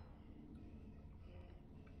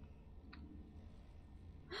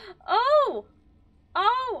 Oh!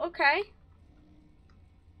 Oh, okay.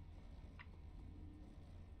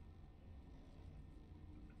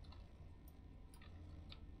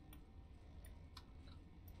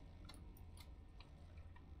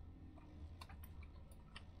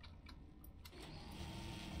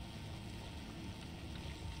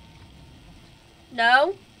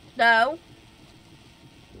 No. No.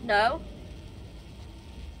 No.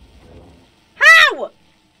 How?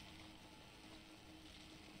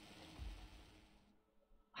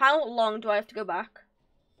 How long do I have to go back?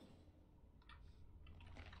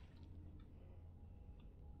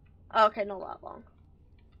 Okay, not that long.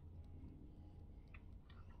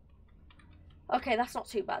 Okay, that's not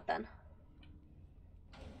too bad then.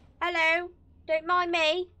 Hello. Don't mind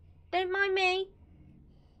me. Don't mind me.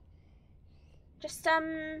 Just,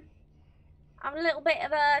 having a little bit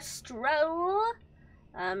of a stroll.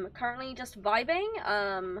 Currently just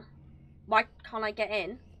vibing. Why can't I get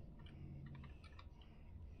in?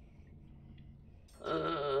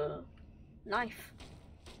 Knife.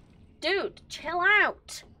 Dude, chill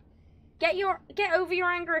out. Get over your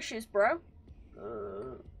anger issues, bro.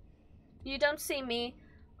 You don't see me.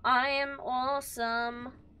 I am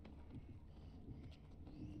awesome.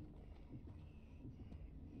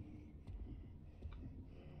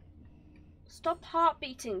 Stop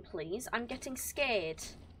heartbeating, please. I'm getting scared.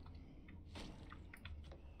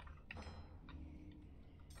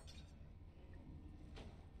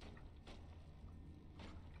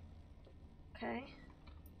 Okay.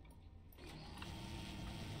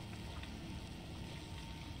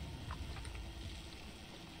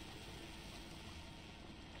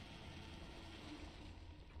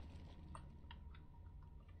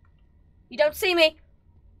 You don't see me.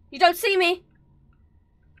 You don't see me.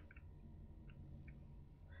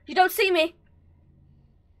 You don't see me.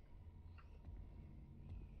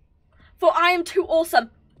 For I am too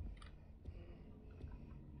awesome.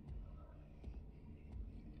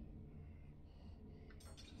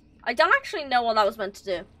 I don't actually know what that was meant to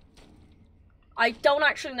do. I don't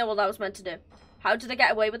actually know what that was meant to do. How did I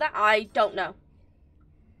get away with that? I don't know.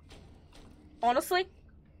 Honestly,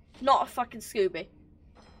 not a fucking Scooby.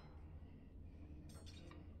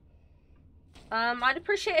 I'd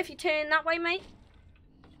appreciate if you turn that way, mate.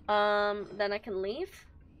 Then I can leave.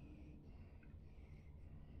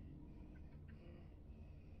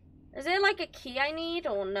 Is there like a key I need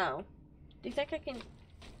or no? Do you think I can?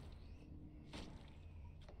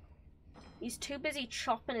 He's too busy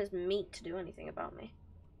chopping his meat to do anything about me.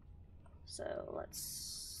 So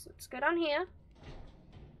let's go down here.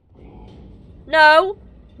 No!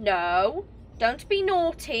 No! Don't be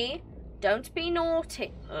naughty. Don't be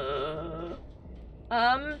naughty.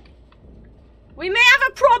 We may have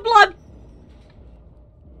a problem!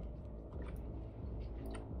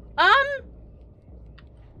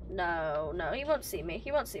 No, he won't see me.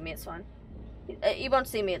 He won't see me, it's fine. He won't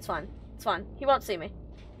see me, it's fine. It's fine. He won't see me.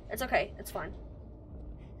 It's okay, it's fine.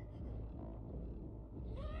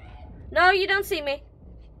 No, you don't see me.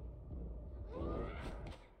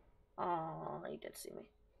 Oh, he did see me.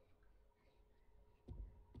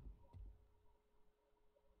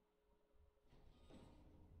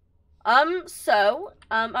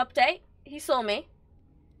 Update. He saw me.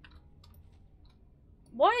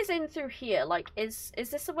 What is in through here? Like, is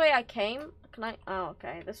this the way I came? Can I? Oh,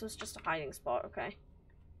 okay. This was just a hiding spot. Okay.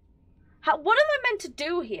 What am I meant to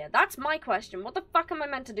do here? That's my question. What the fuck am I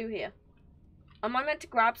meant to do here? Am I meant to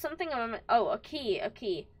grab something? Oh, a key. A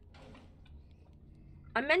key.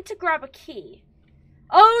 I'm meant to grab a key.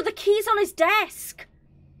 Oh, the key's on his desk.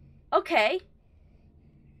 Okay.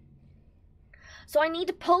 So I need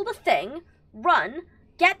to pull the thing, run,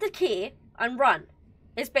 get the key, and run.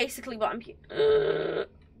 Is basically what I'm...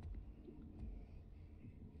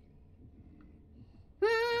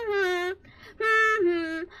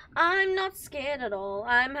 I'm not scared at all.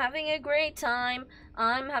 I'm having a great time.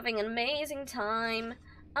 I'm having an amazing time.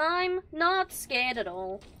 I'm not scared at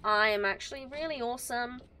all. I am actually really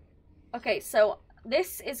awesome. Okay, so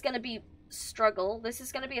this is gonna be struggle. This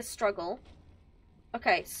is gonna be a struggle.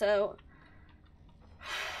 Okay, so...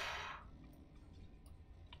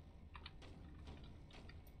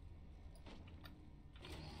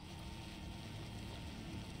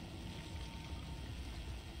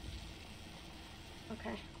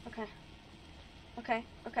 Okay, okay. Okay,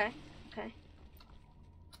 okay, okay.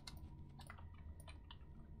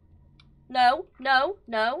 No, no,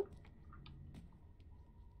 no.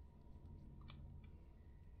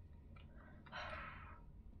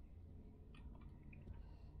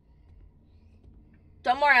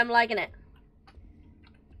 Don't worry, I'm liking it.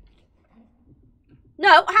 No,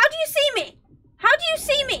 how do you see me? How do you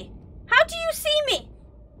see me? How do you see me?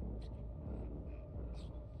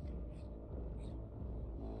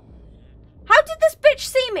 How did this bitch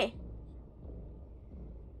see me?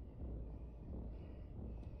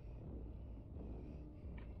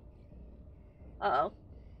 Uh-oh.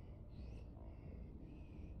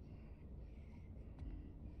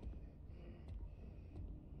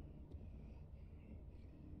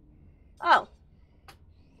 Oh.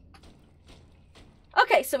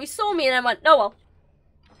 Okay, so he saw me and I went, oh well.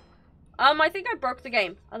 I think I broke the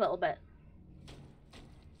game a little bit.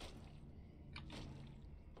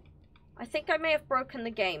 I think I may have broken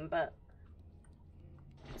the game, but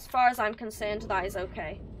as far as I'm concerned, that is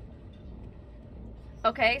okay.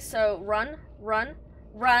 Okay, so run, run,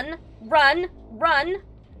 run, run, run.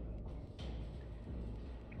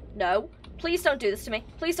 No. Please don't do this to me.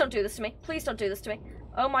 Please don't do this to me. Please don't do this to me.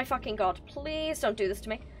 Oh my fucking god. Please don't do this to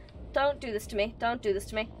me. Don't do this to me. Don't do this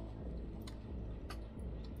to me.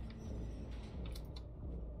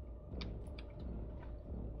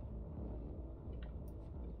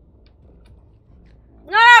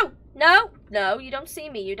 No! No! No, you don't see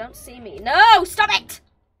me. You don't see me. No! Stop it!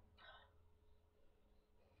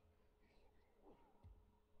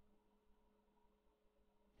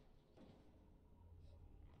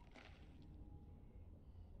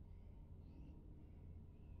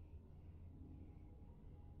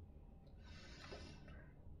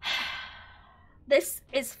 This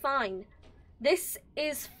is fine. This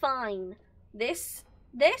is fine. This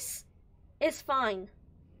is fine.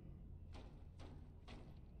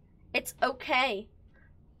 It's okay.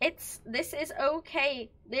 This is okay.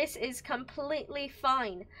 This is completely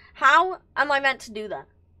fine. How am I meant to do that?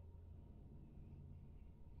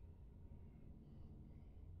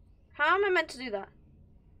 How am I meant to do that?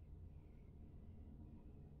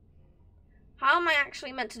 How am I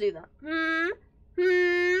actually meant to do that?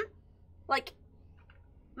 Like,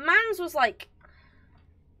 Mans was like...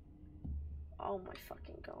 Oh my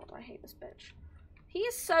fucking god, I hate this bitch. He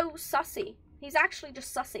is so sussy. He's actually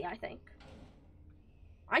just sussy, I think.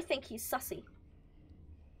 I think he's sussy.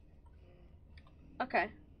 Okay.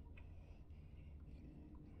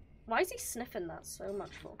 Why is he sniffing that so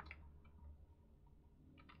much for?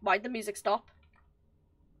 Why'd the music stop?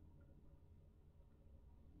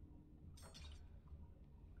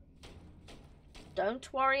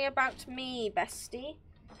 Don't worry about me, bestie.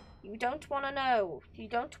 You don't want to know. You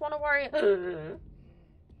don't want to worry.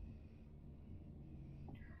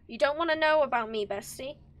 You don't want to know about me,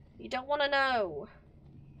 bestie. You don't want to know.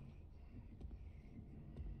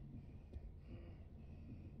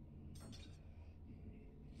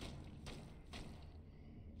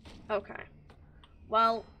 Okay.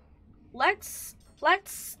 Well, let's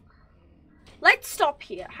stop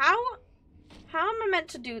here. How am I meant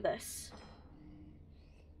to do this?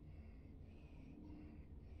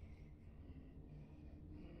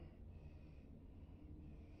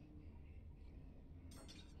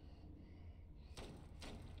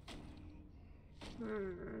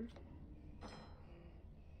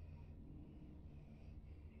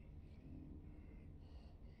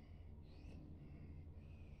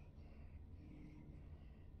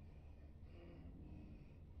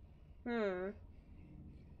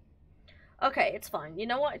 Okay, it's fine. You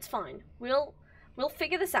know what? It's fine. We'll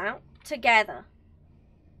figure this out together.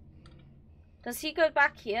 Does he go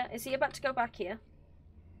back here? Is he about to go back here?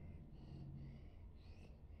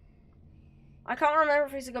 I can't remember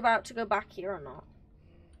if he's about to go back here or not.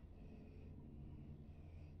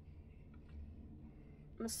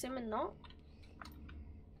 I'm assuming not.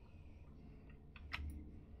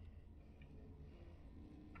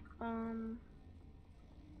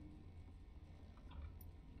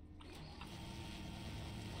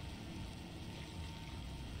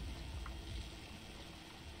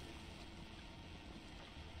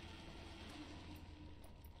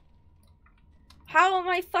 How am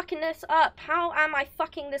I fucking this up? How am I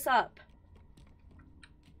fucking this up?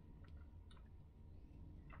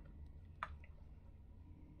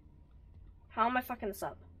 How am I fucking this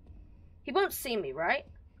up? He won't see me, right?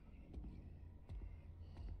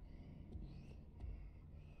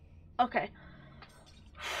 Okay.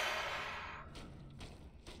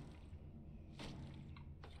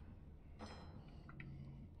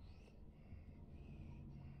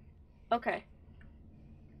 Okay.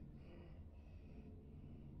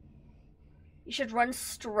 You should run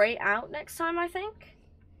straight out next time, I think.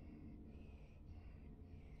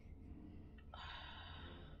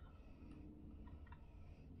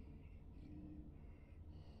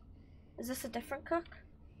 Is this a different cook?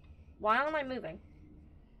 Why aren't I moving?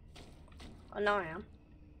 Oh, now I am.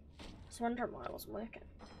 I was wondering why I wasn't working.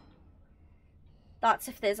 That's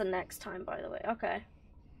if there's a next time, by the way. Okay.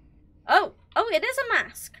 Oh! Oh, it is a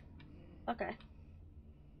mask! Okay.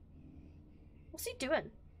 What's he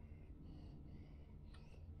doing?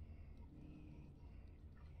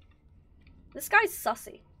 This guy's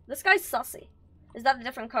sussy. This guy's sussy. Is that a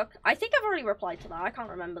different cook? I think I've already replied to that. I can't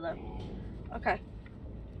remember though. Okay.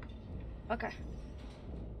 Okay.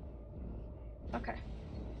 Okay.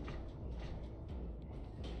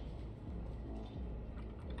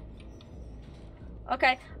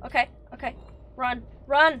 Okay, okay, okay. Run,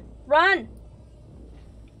 run, run!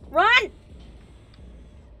 Run!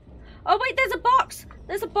 Oh wait, there's a box!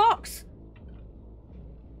 There's a box!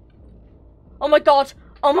 Oh my god!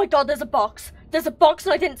 Oh my god, there's a box! There's a box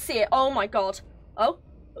and I didn't see it! Oh my god. Oh?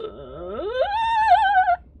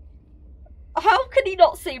 How can he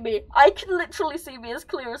not see me? I can literally see me as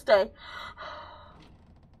clear as day.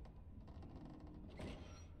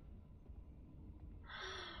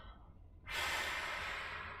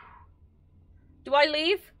 Do I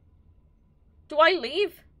leave? Do I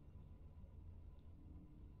leave?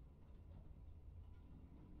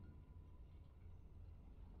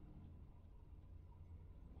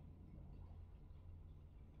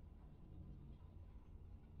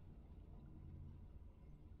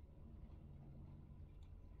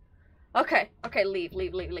 Okay, okay, leave.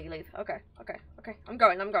 Okay, okay, okay. I'm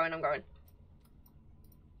going.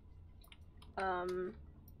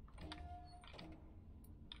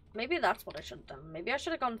 Maybe that's what I should have done. Maybe I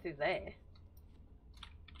should have gone through there.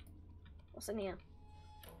 What's in here?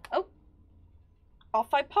 Oh!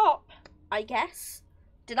 Off I pop, I guess.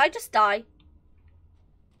 Did I just die?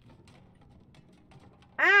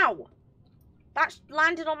 Ow! That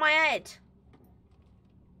landed on my head.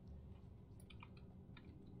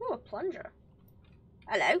 Ooh, a plunger.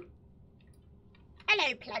 Hello?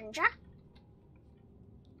 Hello, plunger.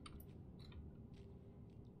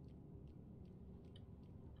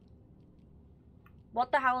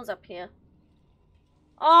 What the hell is up here?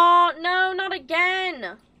 Oh, no, not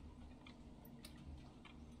again!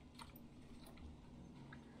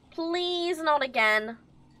 Please, not again.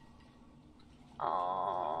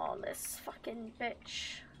 Oh, this fucking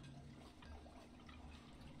bitch.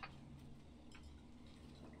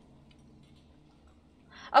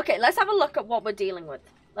 Okay, let's have a look at what we're dealing with.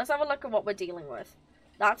 That's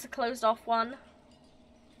a closed off one.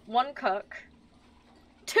 One cook.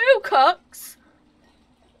 Two cooks!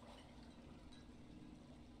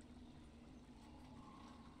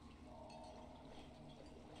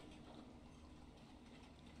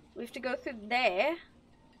 We have to go through there.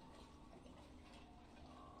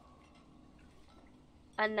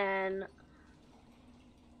 And then...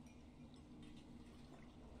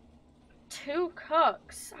 two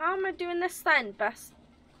cooks. How am I doing this then? Best...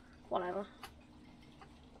 whatever.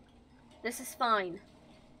 This is fine.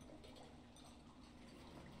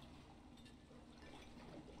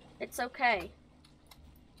 It's okay.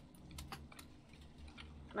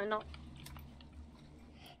 Can I not?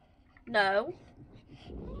 No.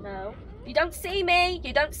 No. You don't see me!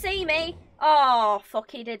 You don't see me! Oh, fuck,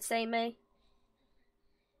 he did see me.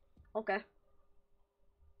 Okay.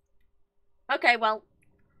 Okay, well.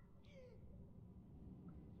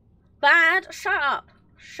 Bad. Shut up.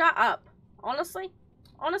 Shut up. Honestly?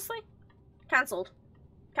 Honestly? Cancelled.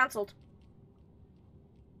 Cancelled.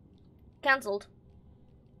 Cancelled.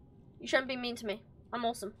 You shouldn't be mean to me. I'm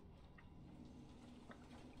awesome.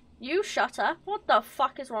 You shut up. What the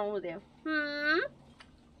fuck is wrong with you?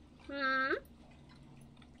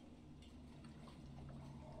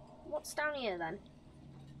 What's down here then?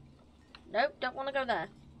 Nope, don't want to go there.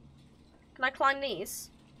 Can I climb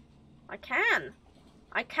these? I can.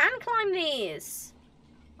 I can climb these.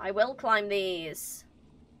 I will climb these.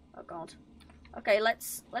 Oh god. Okay,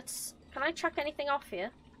 let's can I check anything off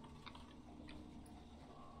here?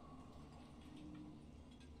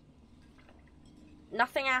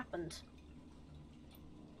 Nothing happened.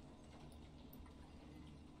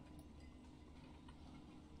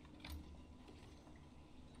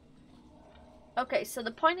 Okay, so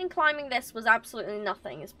the point in climbing this was absolutely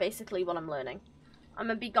nothing, is basically what I'm learning. I'm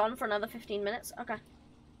gonna be gone for another 15 minutes. Okay.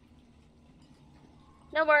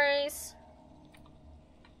 No worries.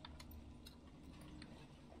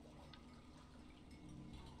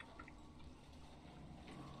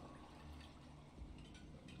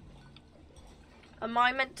 Am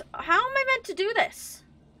I meant to, how am I meant to do this?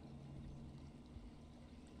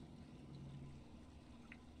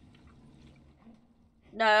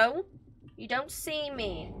 No. You don't see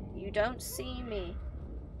me. You don't see me.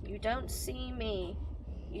 You don't see me.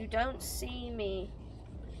 You don't see me.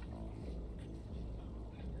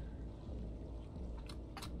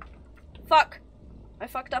 Fuck. I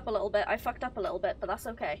fucked up a little bit. I fucked up a little bit, but that's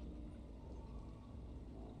okay.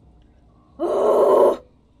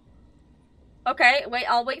 Okay, wait,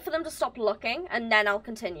 I'll wait for them to stop looking, and then I'll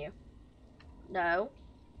continue. No.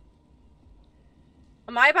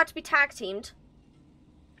 Am I about to be tag teamed?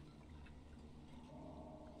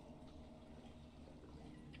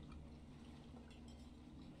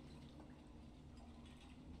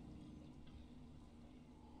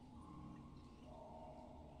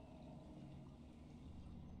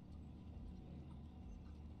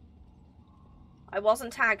 I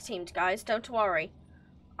wasn't tag teamed, guys. Don't worry.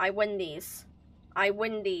 I win these. I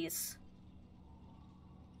win these.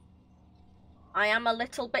 I am a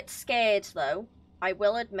little bit scared, though. I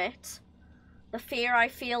will admit. The fear I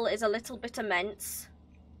feel is a little bit immense.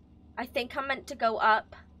 I think I'm meant to go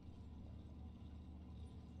up.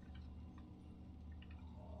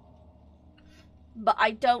 But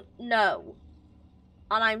I don't know.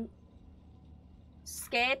 And I'm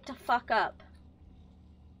scared to fuck up.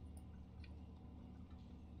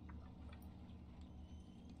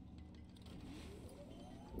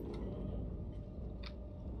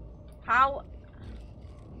 How?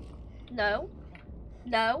 No.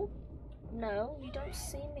 No. No, you don't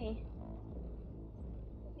see me.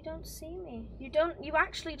 You don't see me. You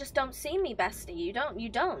actually just don't see me, bestie. You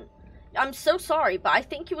don't. I'm so sorry, but I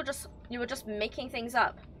think you were just making things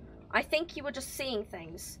up. I think you were just seeing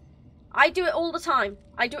things. I do it all the time.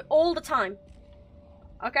 I do it all the time.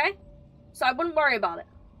 Okay? So I wouldn't worry about it.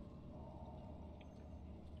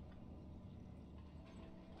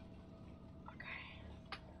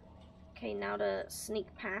 Okay, now to sneak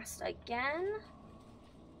past again.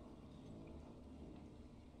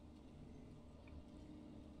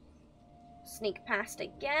 Sneak past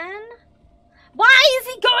again. Why is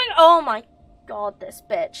he going? Oh my god, this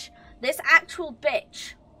bitch. This actual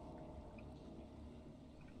bitch.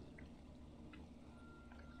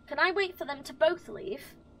 Can I wait for them to both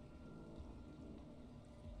leave?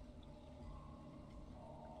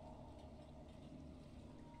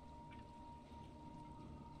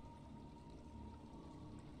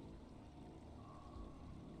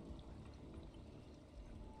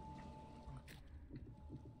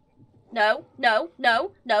 No, no,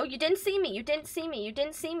 no, no, you didn't see me, you didn't see me, you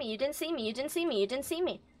didn't see me, you didn't see me, you didn't see me, you didn't see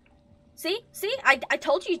me. See? See? I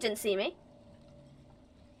told you didn't see me.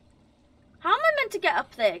 How am I meant to get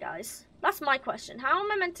up there, guys? That's my question. How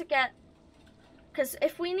am I meant to get... Because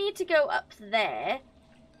if we need to go up there,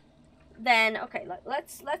 then... Okay,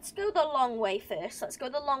 let's go the long way first. Let's go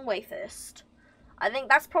the long way first. I think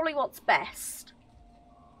that's probably what's best.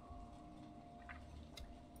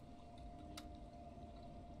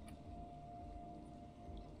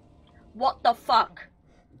 What the fuck?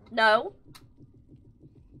 No.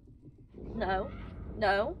 No.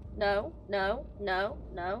 No. No. No. No.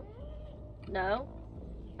 No. No.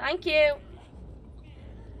 Thank you.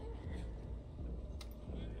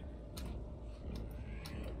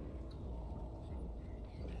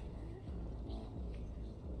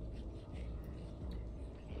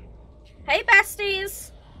 Hey,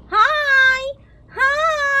 besties. Hi.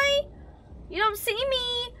 Hi. You don't see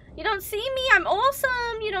me. You don't see me. I'm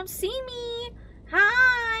awesome. You don't see me.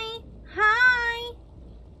 Hi. Hi.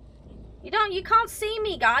 You can't see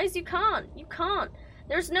me, guys. You can't. You can't.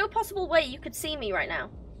 There's no possible way you could see me right now.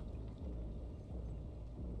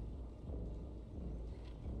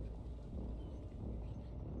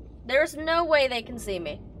 There's no way they can see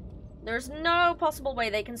me. There's no possible way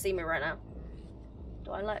they can see me right now.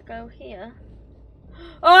 Do I let go here?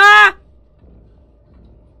 Ah!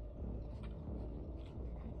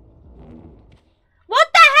 What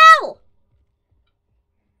the hell?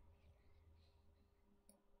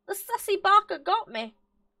 The sussy barker got me.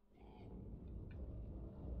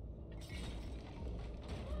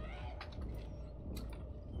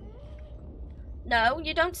 No,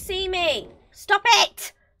 you don't see me. Stop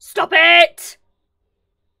it! Stop it!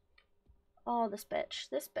 Oh, this bitch.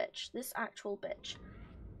 This bitch. This actual bitch.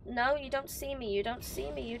 No, you don't see me. You don't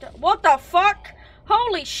see me. You don't... What the fuck?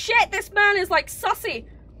 Holy shit, this man is like sussy.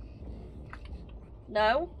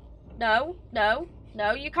 No. No. No.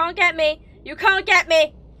 No, you can't get me. You can't get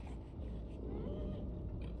me.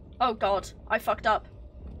 Oh god, I fucked up.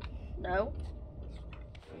 No.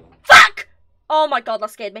 Fuck! Oh my god,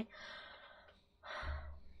 that scared me.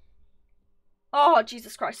 Oh,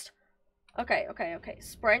 Jesus Christ. Okay, okay, okay.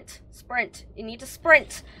 Sprint. Sprint. You need to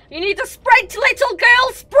sprint. You need to sprint, little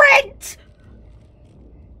girl! Sprint!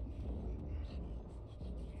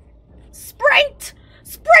 Sprint!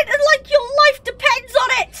 Sprint like your life depends on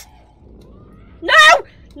it! No!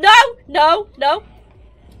 No! No! No!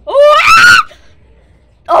 Oh, ah!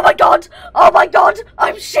 Oh my god! Oh my god!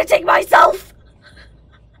 I'm shitting myself!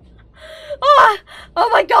 Oh, oh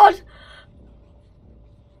my god!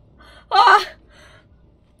 Ah!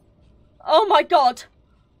 Oh my god!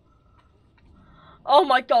 Oh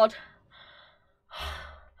my god!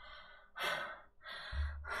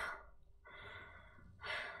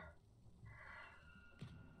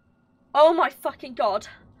 Oh my fucking god.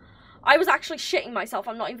 I was actually shitting myself,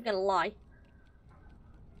 I'm not even gonna lie.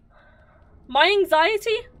 My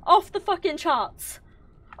anxiety? Off the fucking charts.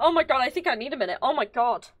 Oh my god, I think I need a minute. Oh my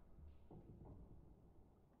god.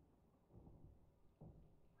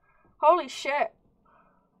 Holy shit.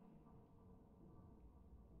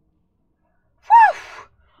 Whew!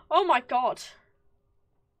 Oh my god.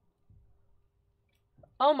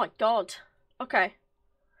 Oh my god. Okay.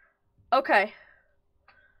 Okay.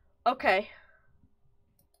 Okay.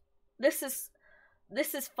 This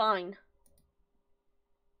is fine.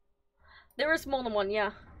 There is more than one,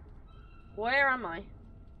 yeah. Where am I?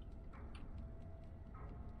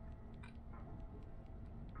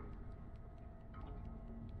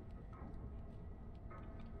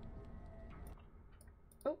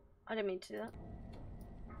 Oh, I didn't mean to do that.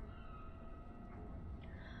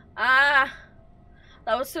 Ah!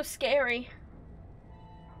 That was so scary.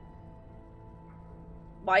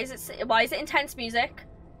 Why is it intense music?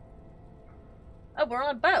 Oh, we're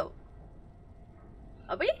on a boat.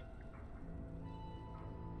 Are we?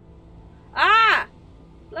 Ah!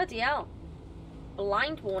 Bloody hell.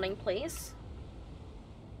 Blind warning, please.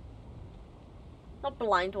 Not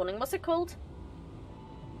blind warning, what's it called?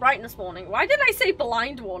 Brightness warning. Why did I say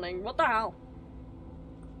blind warning? What the hell?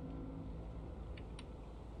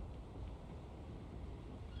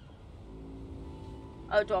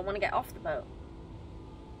 Oh, do I want to get off the boat?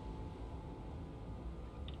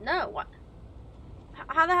 No, what?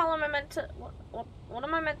 How the hell am I meant to... What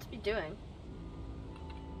am I meant to be doing?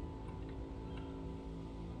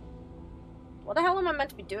 What the hell am I meant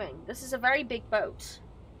to be doing? This is a very big boat.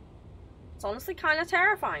 It's honestly kind of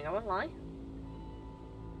terrifying, I won't lie.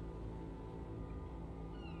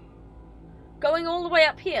 Going all the way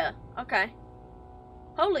up here. Okay.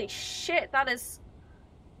 Holy shit, that is...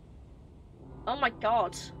 Oh my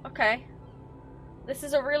god. Okay. This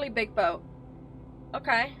is a really big boat.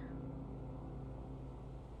 Okay.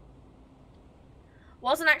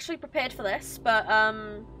 Wasn't actually prepared for this, but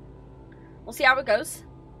we'll see how it goes.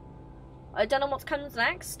 I don't know what comes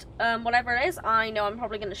next. Whatever it is, I know I'm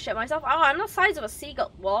probably gonna shit myself. Oh, I'm the size of a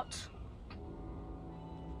seagull. What?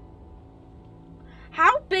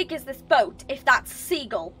 How big is this boat if that's a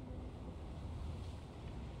seagull?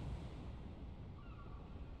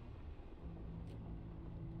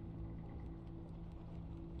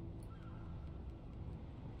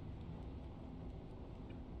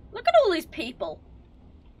 Look at all these people.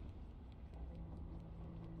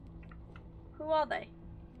 Who are they?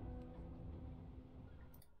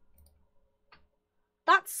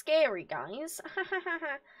 That's scary, guys.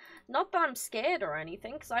 Not that I'm scared or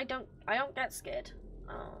anything, because I don't get scared.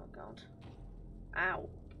 Oh god. Ow.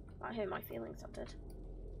 That hurt my feelings, that did.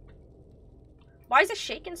 Why is it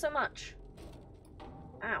shaking so much?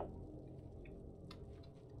 Ow.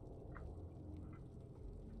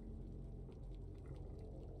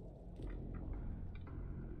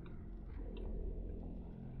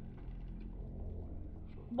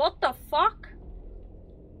 What the fuck?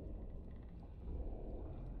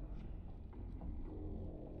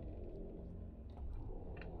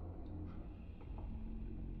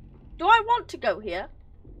 Do I want to go here?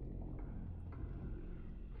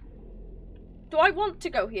 Do I want to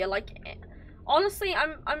go here? Like, honestly,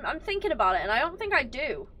 I'm thinking about it, and I don't think I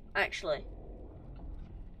do, actually.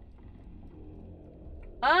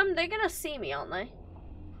 They're gonna see me, aren't they?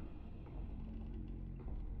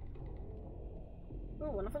 Ooh,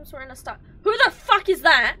 one of them's wearing a star. Who the fuck is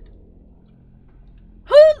that?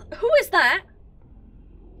 Who is that?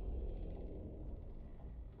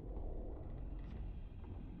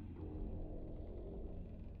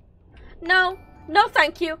 No, no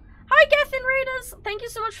thank you. Hi Hi, Gethin Raiders! Thank you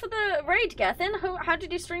so much for the raid, Gethin. How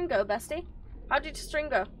did your stream go, bestie? How did your stream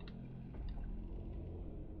go?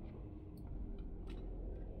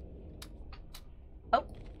 Oh.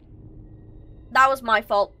 That was my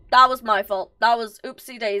fault. That was my fault. That was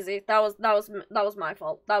oopsie daisy. That was my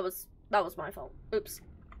fault. That was my fault. Oops.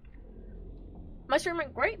 My stream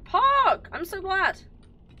went great. Pog! I'm so glad.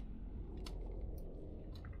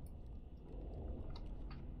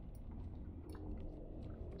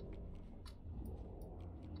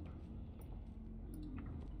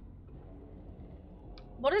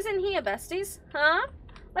 What is in here, besties? Huh?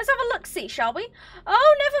 Let's have a look-see, shall we?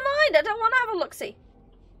 Oh, never mind. I don't want to have a look-see.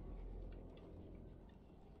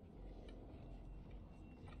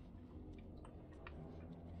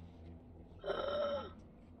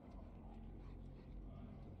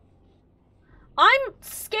 I'm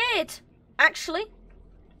scared, actually.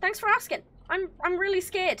 Thanks for asking. I'm really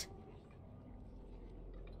scared.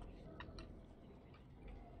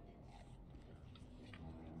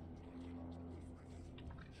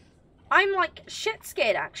 I'm like shit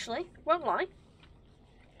scared, actually. Won't lie.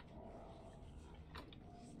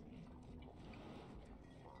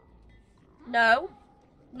 No.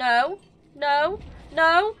 No. No.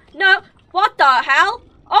 No. No. What the hell?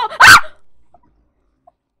 Oh! Ah!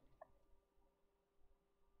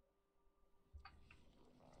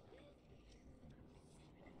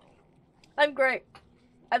 I'm great.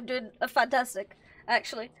 I'm doing fantastic,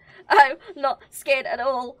 actually. I'm not scared at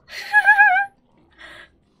all.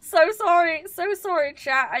 So sorry,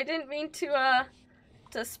 chat. I didn't mean to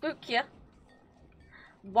spook you.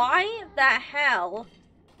 Why the hell?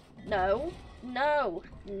 No, no,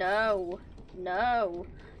 no, no,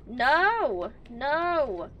 no,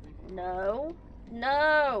 no, no,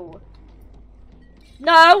 no,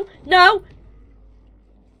 no, no.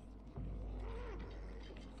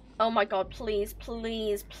 Oh my god, please,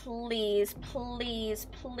 please, please, please,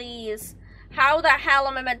 please. How the hell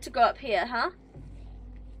am I meant to go up here, huh?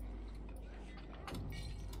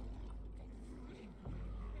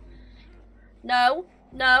 No,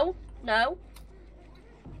 no, no.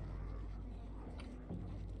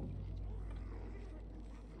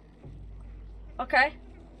 Okay.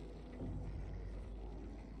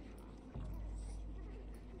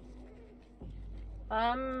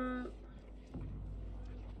 Am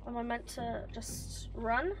I meant to just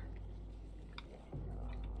run?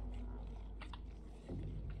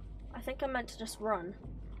 I think I'm meant to just run.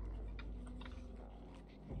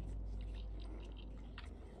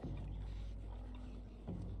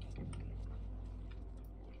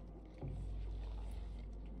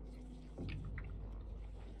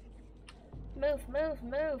 Move, move,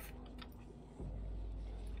 move.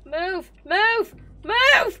 Move, move,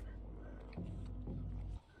 move!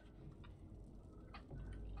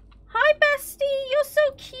 Hi, bestie! You're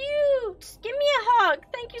so cute! Give me a hug!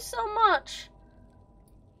 Thank you so much!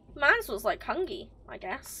 Mans was like hungry, I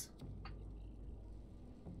guess.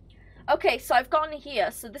 Okay, so I've gotten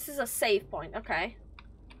here, so this is a save point, okay.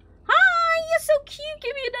 Hi! You're so cute!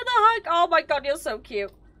 Give me another hug! Oh my god, you're so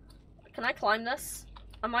cute. Can I climb this?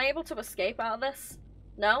 Am I able to escape out of this?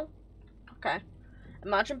 No? Okay.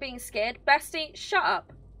 Imagine being scared. Bestie, shut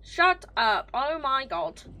up. Shut up. Oh my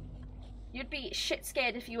god. You'd be shit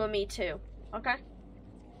scared if you were me too. Okay?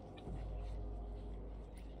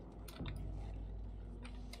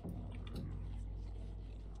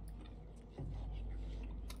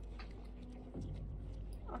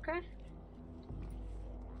 Okay.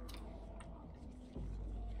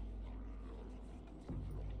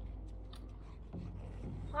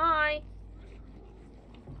 Hi.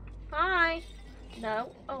 Hi.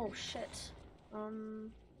 No. Oh shit.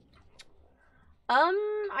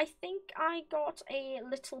 I think I got a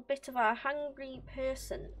little bit of a hungry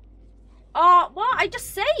person. Oh, what? I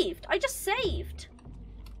just saved. I just saved.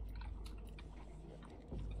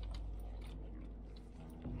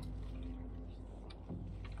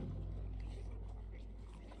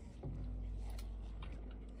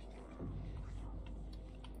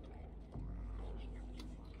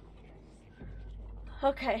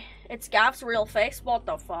 Okay, it's Gav's real face. What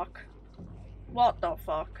the fuck? What the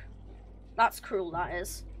fuck? That's cruel, that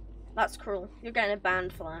is. That's cruel. You're getting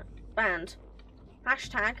banned for that. Banned.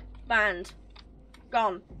 Hashtag banned.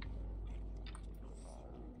 Gone.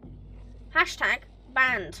 Hashtag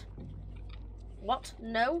banned. What?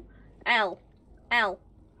 No? L. L.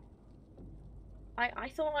 I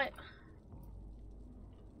thought I...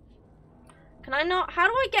 Can I not... How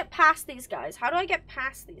do I get past these guys? How do I get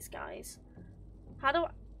past these guys? How do I...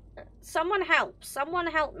 Someone help. Someone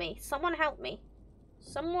help me. Someone help me.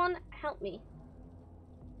 Someone help me.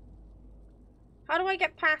 How do I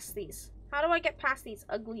get past these? How do I get past these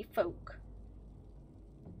ugly folk?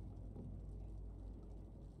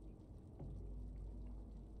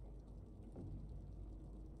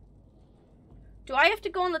 Do I have to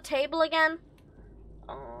go on the table again?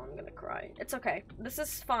 Oh, I'm gonna cry. It's okay. This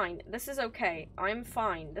is fine. This is okay. I'm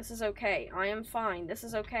fine. This is okay. I am fine. This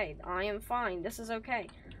is okay. I am fine. This is okay.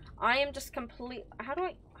 I am just complete. How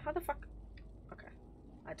the fuck? Okay.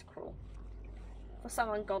 I had to crawl. For some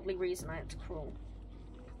ungodly reason, I had to crawl.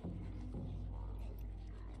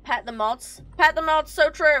 Pet the mods. Pet the mods, so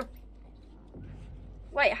true.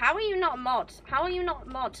 Wait, how are you not mod? How are you not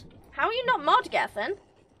mod? How are you not mod, Gethin?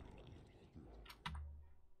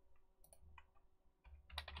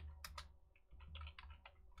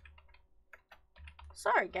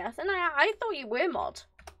 Sorry, Gethin. I thought you were mod.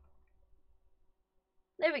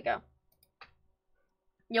 There we go.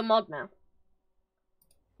 You're mod now.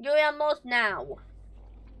 You're a mod now.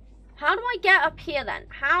 How do I get up here then?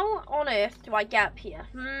 How on earth do I get up here?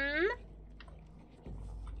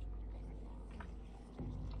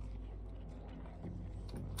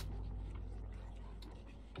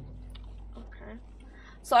 Okay.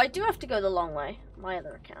 So I do have to go the long way. My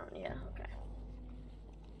other account, yeah, okay.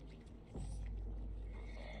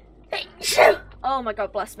 Oh my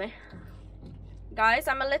god, bless me. Guys,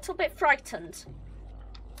 I'm a little bit frightened.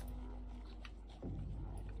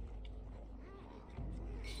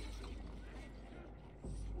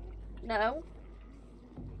 No.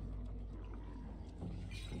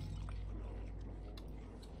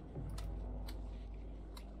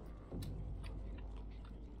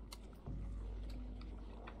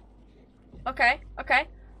 Okay, okay,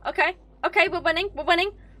 okay, okay, we're winning, we're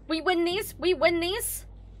winning. We win these, we win these.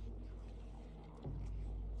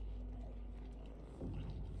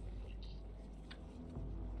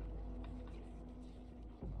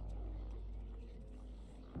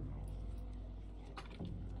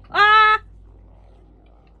 Ah!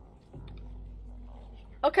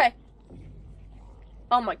 Okay.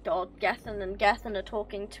 Oh my god, Gethin and Gethin are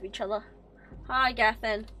talking to each other. Hi,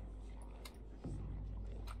 Gethin.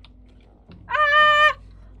 Ah!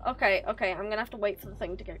 Okay, okay, I'm gonna have to wait for the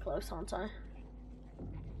thing to get close, aren't I?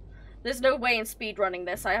 There's no way in speedrunning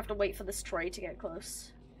this. I have to wait for this tray to get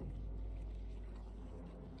close.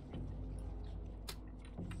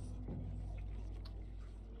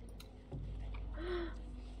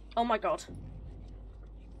 Oh my god.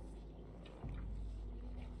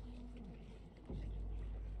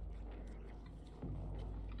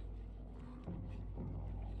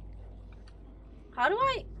 How do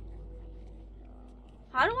I...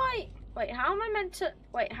 Wait, how am I meant to...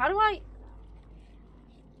 Wait, how do I...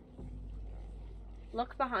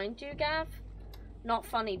 Look behind you, Gav? Not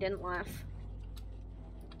funny, didn't laugh.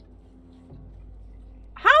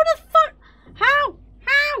 How the fuck... How?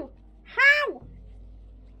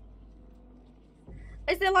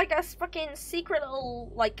 Is there like a fucking secret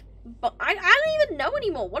little, like... But I don't even know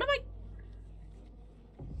anymore. What am I...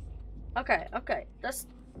 Okay, okay. That's...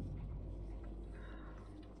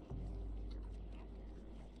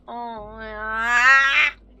 Oh,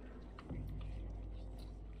 ah!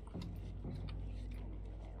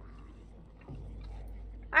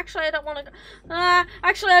 Actually, I don't want to go.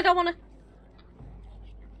 Actually, I don't want to.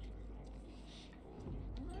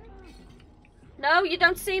 No, you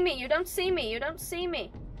don't see me. You don't see me. You don't see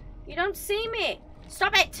me. You don't see me.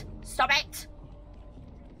 Stop it. Stop it.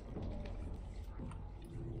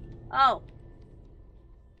 Oh.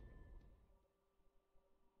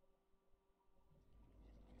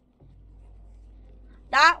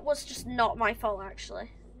 That was just not my fault, actually.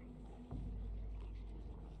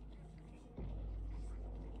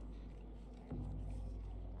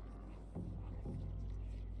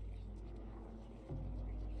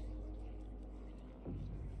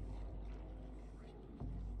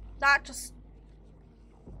 That just...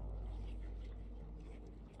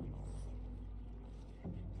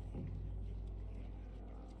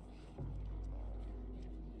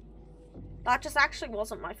 That just actually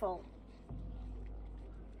wasn't my fault.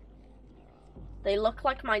 They look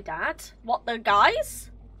like my dad? What, they're guys?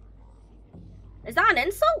 Is that an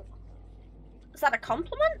insult? Is that a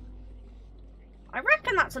compliment? I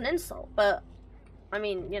reckon that's an insult, but... I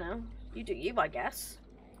mean, you know, you do you, I guess.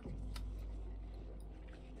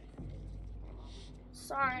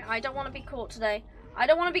 Sorry, I don't want to be caught today. I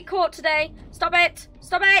don't want to be caught today. Stop it!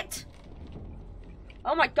 Stop it!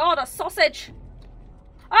 Oh my god, a sausage!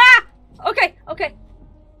 Ah! Okay, okay.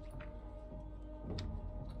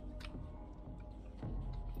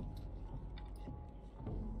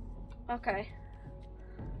 Okay.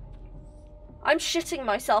 I'm shitting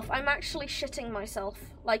myself. I'm actually shitting myself.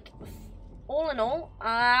 Like, all in all,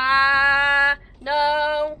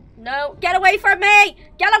 no, no, get away from me!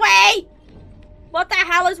 Get away! What the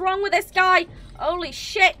hell is wrong with this guy? Holy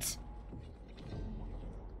shit!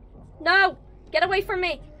 No, get away from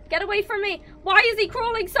me! Get away from me! Why is he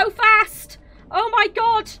crawling so fast? Oh my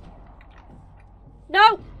god!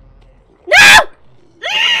 No! No!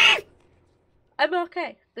 I'm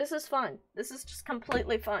okay. This is fine. This is just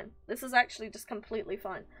completely fine. This is actually just completely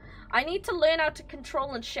fine. I need to learn how to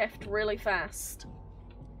control and shift really fast.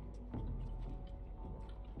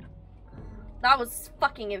 That was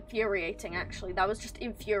fucking infuriating, actually. That was just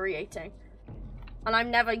infuriating. And I'm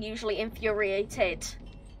never usually infuriated.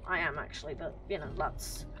 I am, actually, but, you know,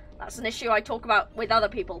 that's an issue I talk about with other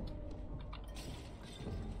people.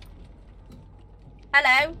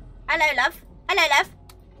 Hello? Hello, love? Hello, love?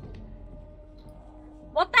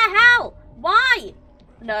 What the hell? Why?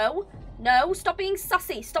 No. No, stop being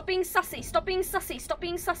sussy. Stop being sussy. Stop being sussy. Stop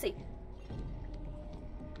being sussy.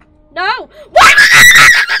 No!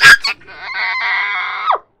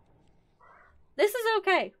 This is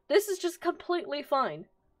okay. This is just completely fine.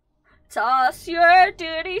 Toss your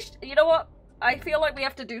dirty you know what? I feel like we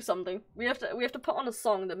have to do something. We have to put on a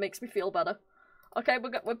song that makes me feel better. Okay,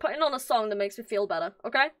 we're putting on a song that makes me feel better.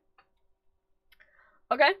 Okay?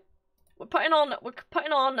 Okay? We're putting on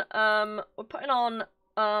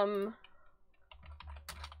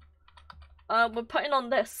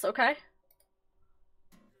this, okay?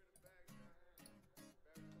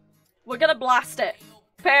 We're gonna blast it.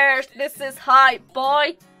 Pears, this is hype,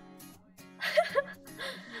 boy.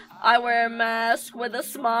 I wear a mask with a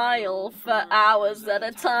smile for hours at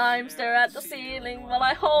a time. Stare at the ceiling while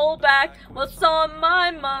I hold back what's on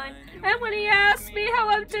my mind. And when he asked me how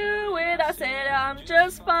I'm doing, I said I'm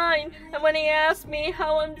just fine. And when he asked me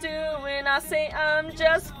how I'm doing, I say I'm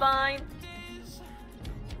just fine.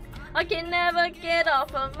 I can never get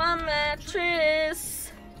off of my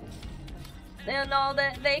mattress. Then all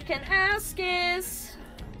that they can ask is,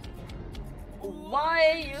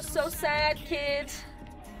 why are you so sad, kid?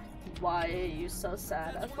 Why are you so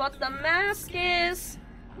sad? That's what the mask is.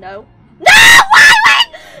 No. No! Why?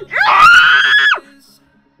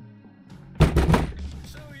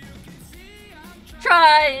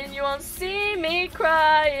 Trying, you won't see me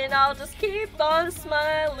crying. I'll just keep on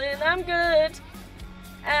smiling. I'm good.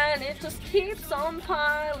 And it just keeps on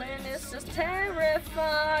piling. It's just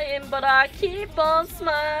terrifying. But I keep on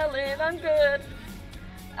smiling. I'm good.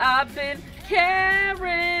 I've been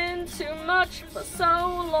caring too much for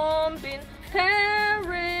so long. Been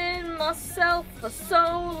pairing myself for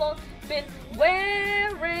so long. Been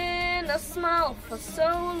wearing a smile for so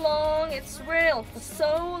long. It's real for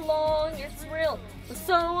so long. It's real for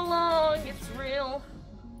so long. It's real.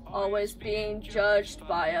 Always being judged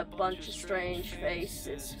by a bunch of strange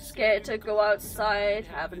faces. Scared to go outside.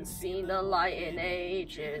 Haven't seen the light in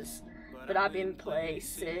ages. But I've been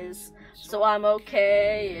places. So I'm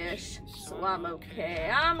okay-ish. So I'm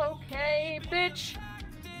okay. I'm okay, bitch.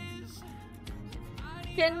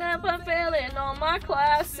 Can never fail in all my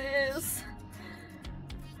classes.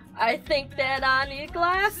 I think that I need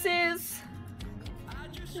glasses.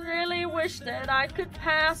 Really wish that I could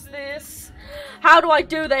pass this. How do I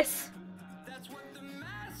do this?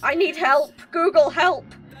 I need help. Google help.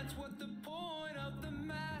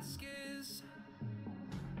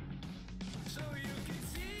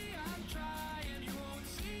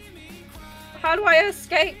 How do I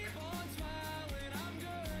escape?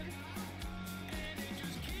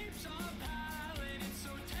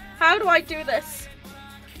 How do I do this?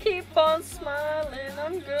 Keep on smiling,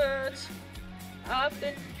 I'm good. I've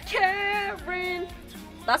been caring.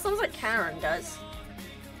 That sounds like Karen, guys.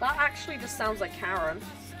 That actually just sounds like Karen.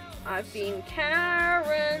 I've been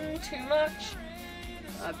caring too much.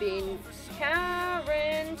 I've been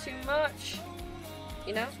caring too much.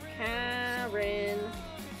 You know, Karen.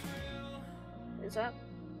 Is that?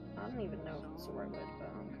 I don't even know if it's the right word, but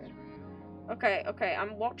okay. Okay,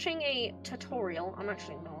 I'm watching a tutorial. I'm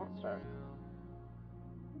actually not, but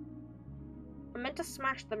I'm meant to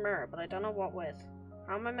smash the mirror, but I don't know what with.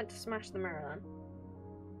 How am I meant to smash the mirror then?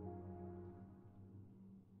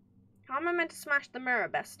 How am I meant to smash the mirror,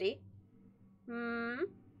 bestie? You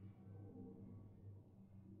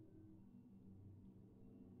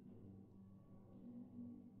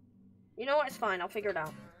know what? It's fine. I'll figure it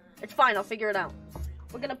out. It's fine. I'll figure it out.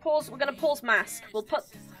 We're gonna pause mask. We'll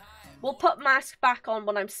put mask back on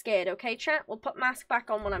when I'm scared. Okay, chat? We'll put mask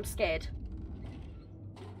back on when I'm scared.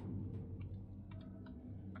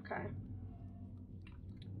 Okay.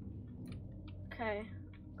 Okay.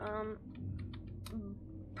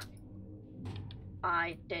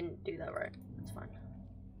 I didn't do that right. That's fine.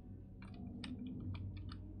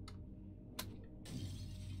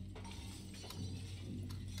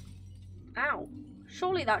 Ow.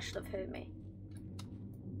 Surely that should have hurt me.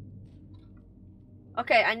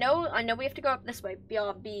 Okay, I know we have to go up this way.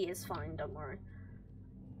 BRB is fine, don't worry.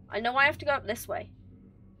 I know I have to go up this way.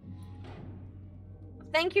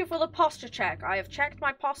 Thank you for the posture check. I have checked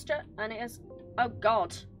my posture and it is... Oh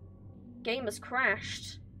god. Game has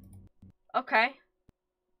crashed. Okay.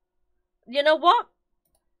 You know what?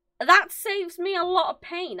 That saves me a lot of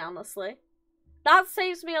pain, honestly. That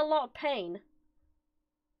saves me a lot of pain.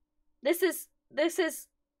 This is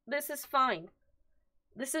fine.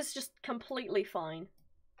 This is just completely fine.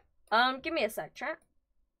 Give me a sec, chat.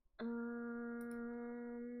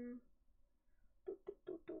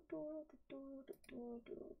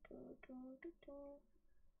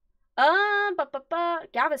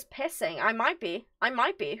 Gav is pissing. I might be.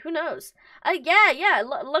 Who knows? Yeah.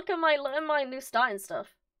 Look at my new start and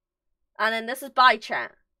stuff. And then this is bye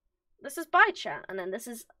chat. And then this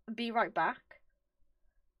is be right back.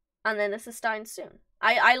 And then this is starting soon.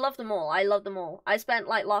 I love them all. I spent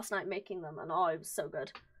like last night making them, and oh, it was so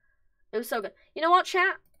good. You know what,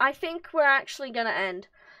 chat? I think we're actually gonna end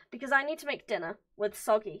because I need to make dinner with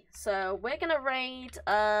Soggy. So we're gonna raid.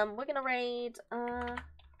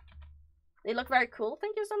 They look very cool.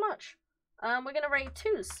 Thank you so much. We're gonna raid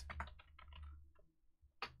 2s.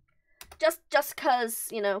 Just cause,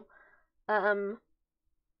 you know, I'm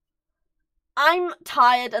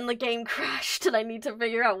tired and the game crashed and I need to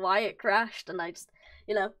figure out why it crashed, and I just,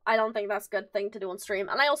 you know, I don't think that's a good thing to do on stream.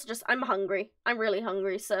 And I also just, I'm hungry. I'm really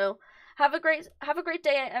hungry. So have a great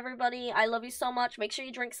day, everybody. I love you so much. Make sure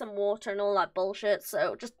you drink some water and all that bullshit.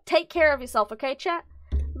 So just take care of yourself, okay, chat?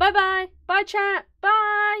 Bye-bye. Bye, chat.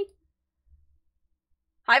 Bye.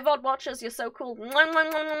 Hi, VOD watchers. You're so cool. Mwah,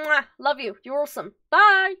 mwah, mwah, mwah. Love you. You're awesome.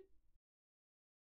 Bye.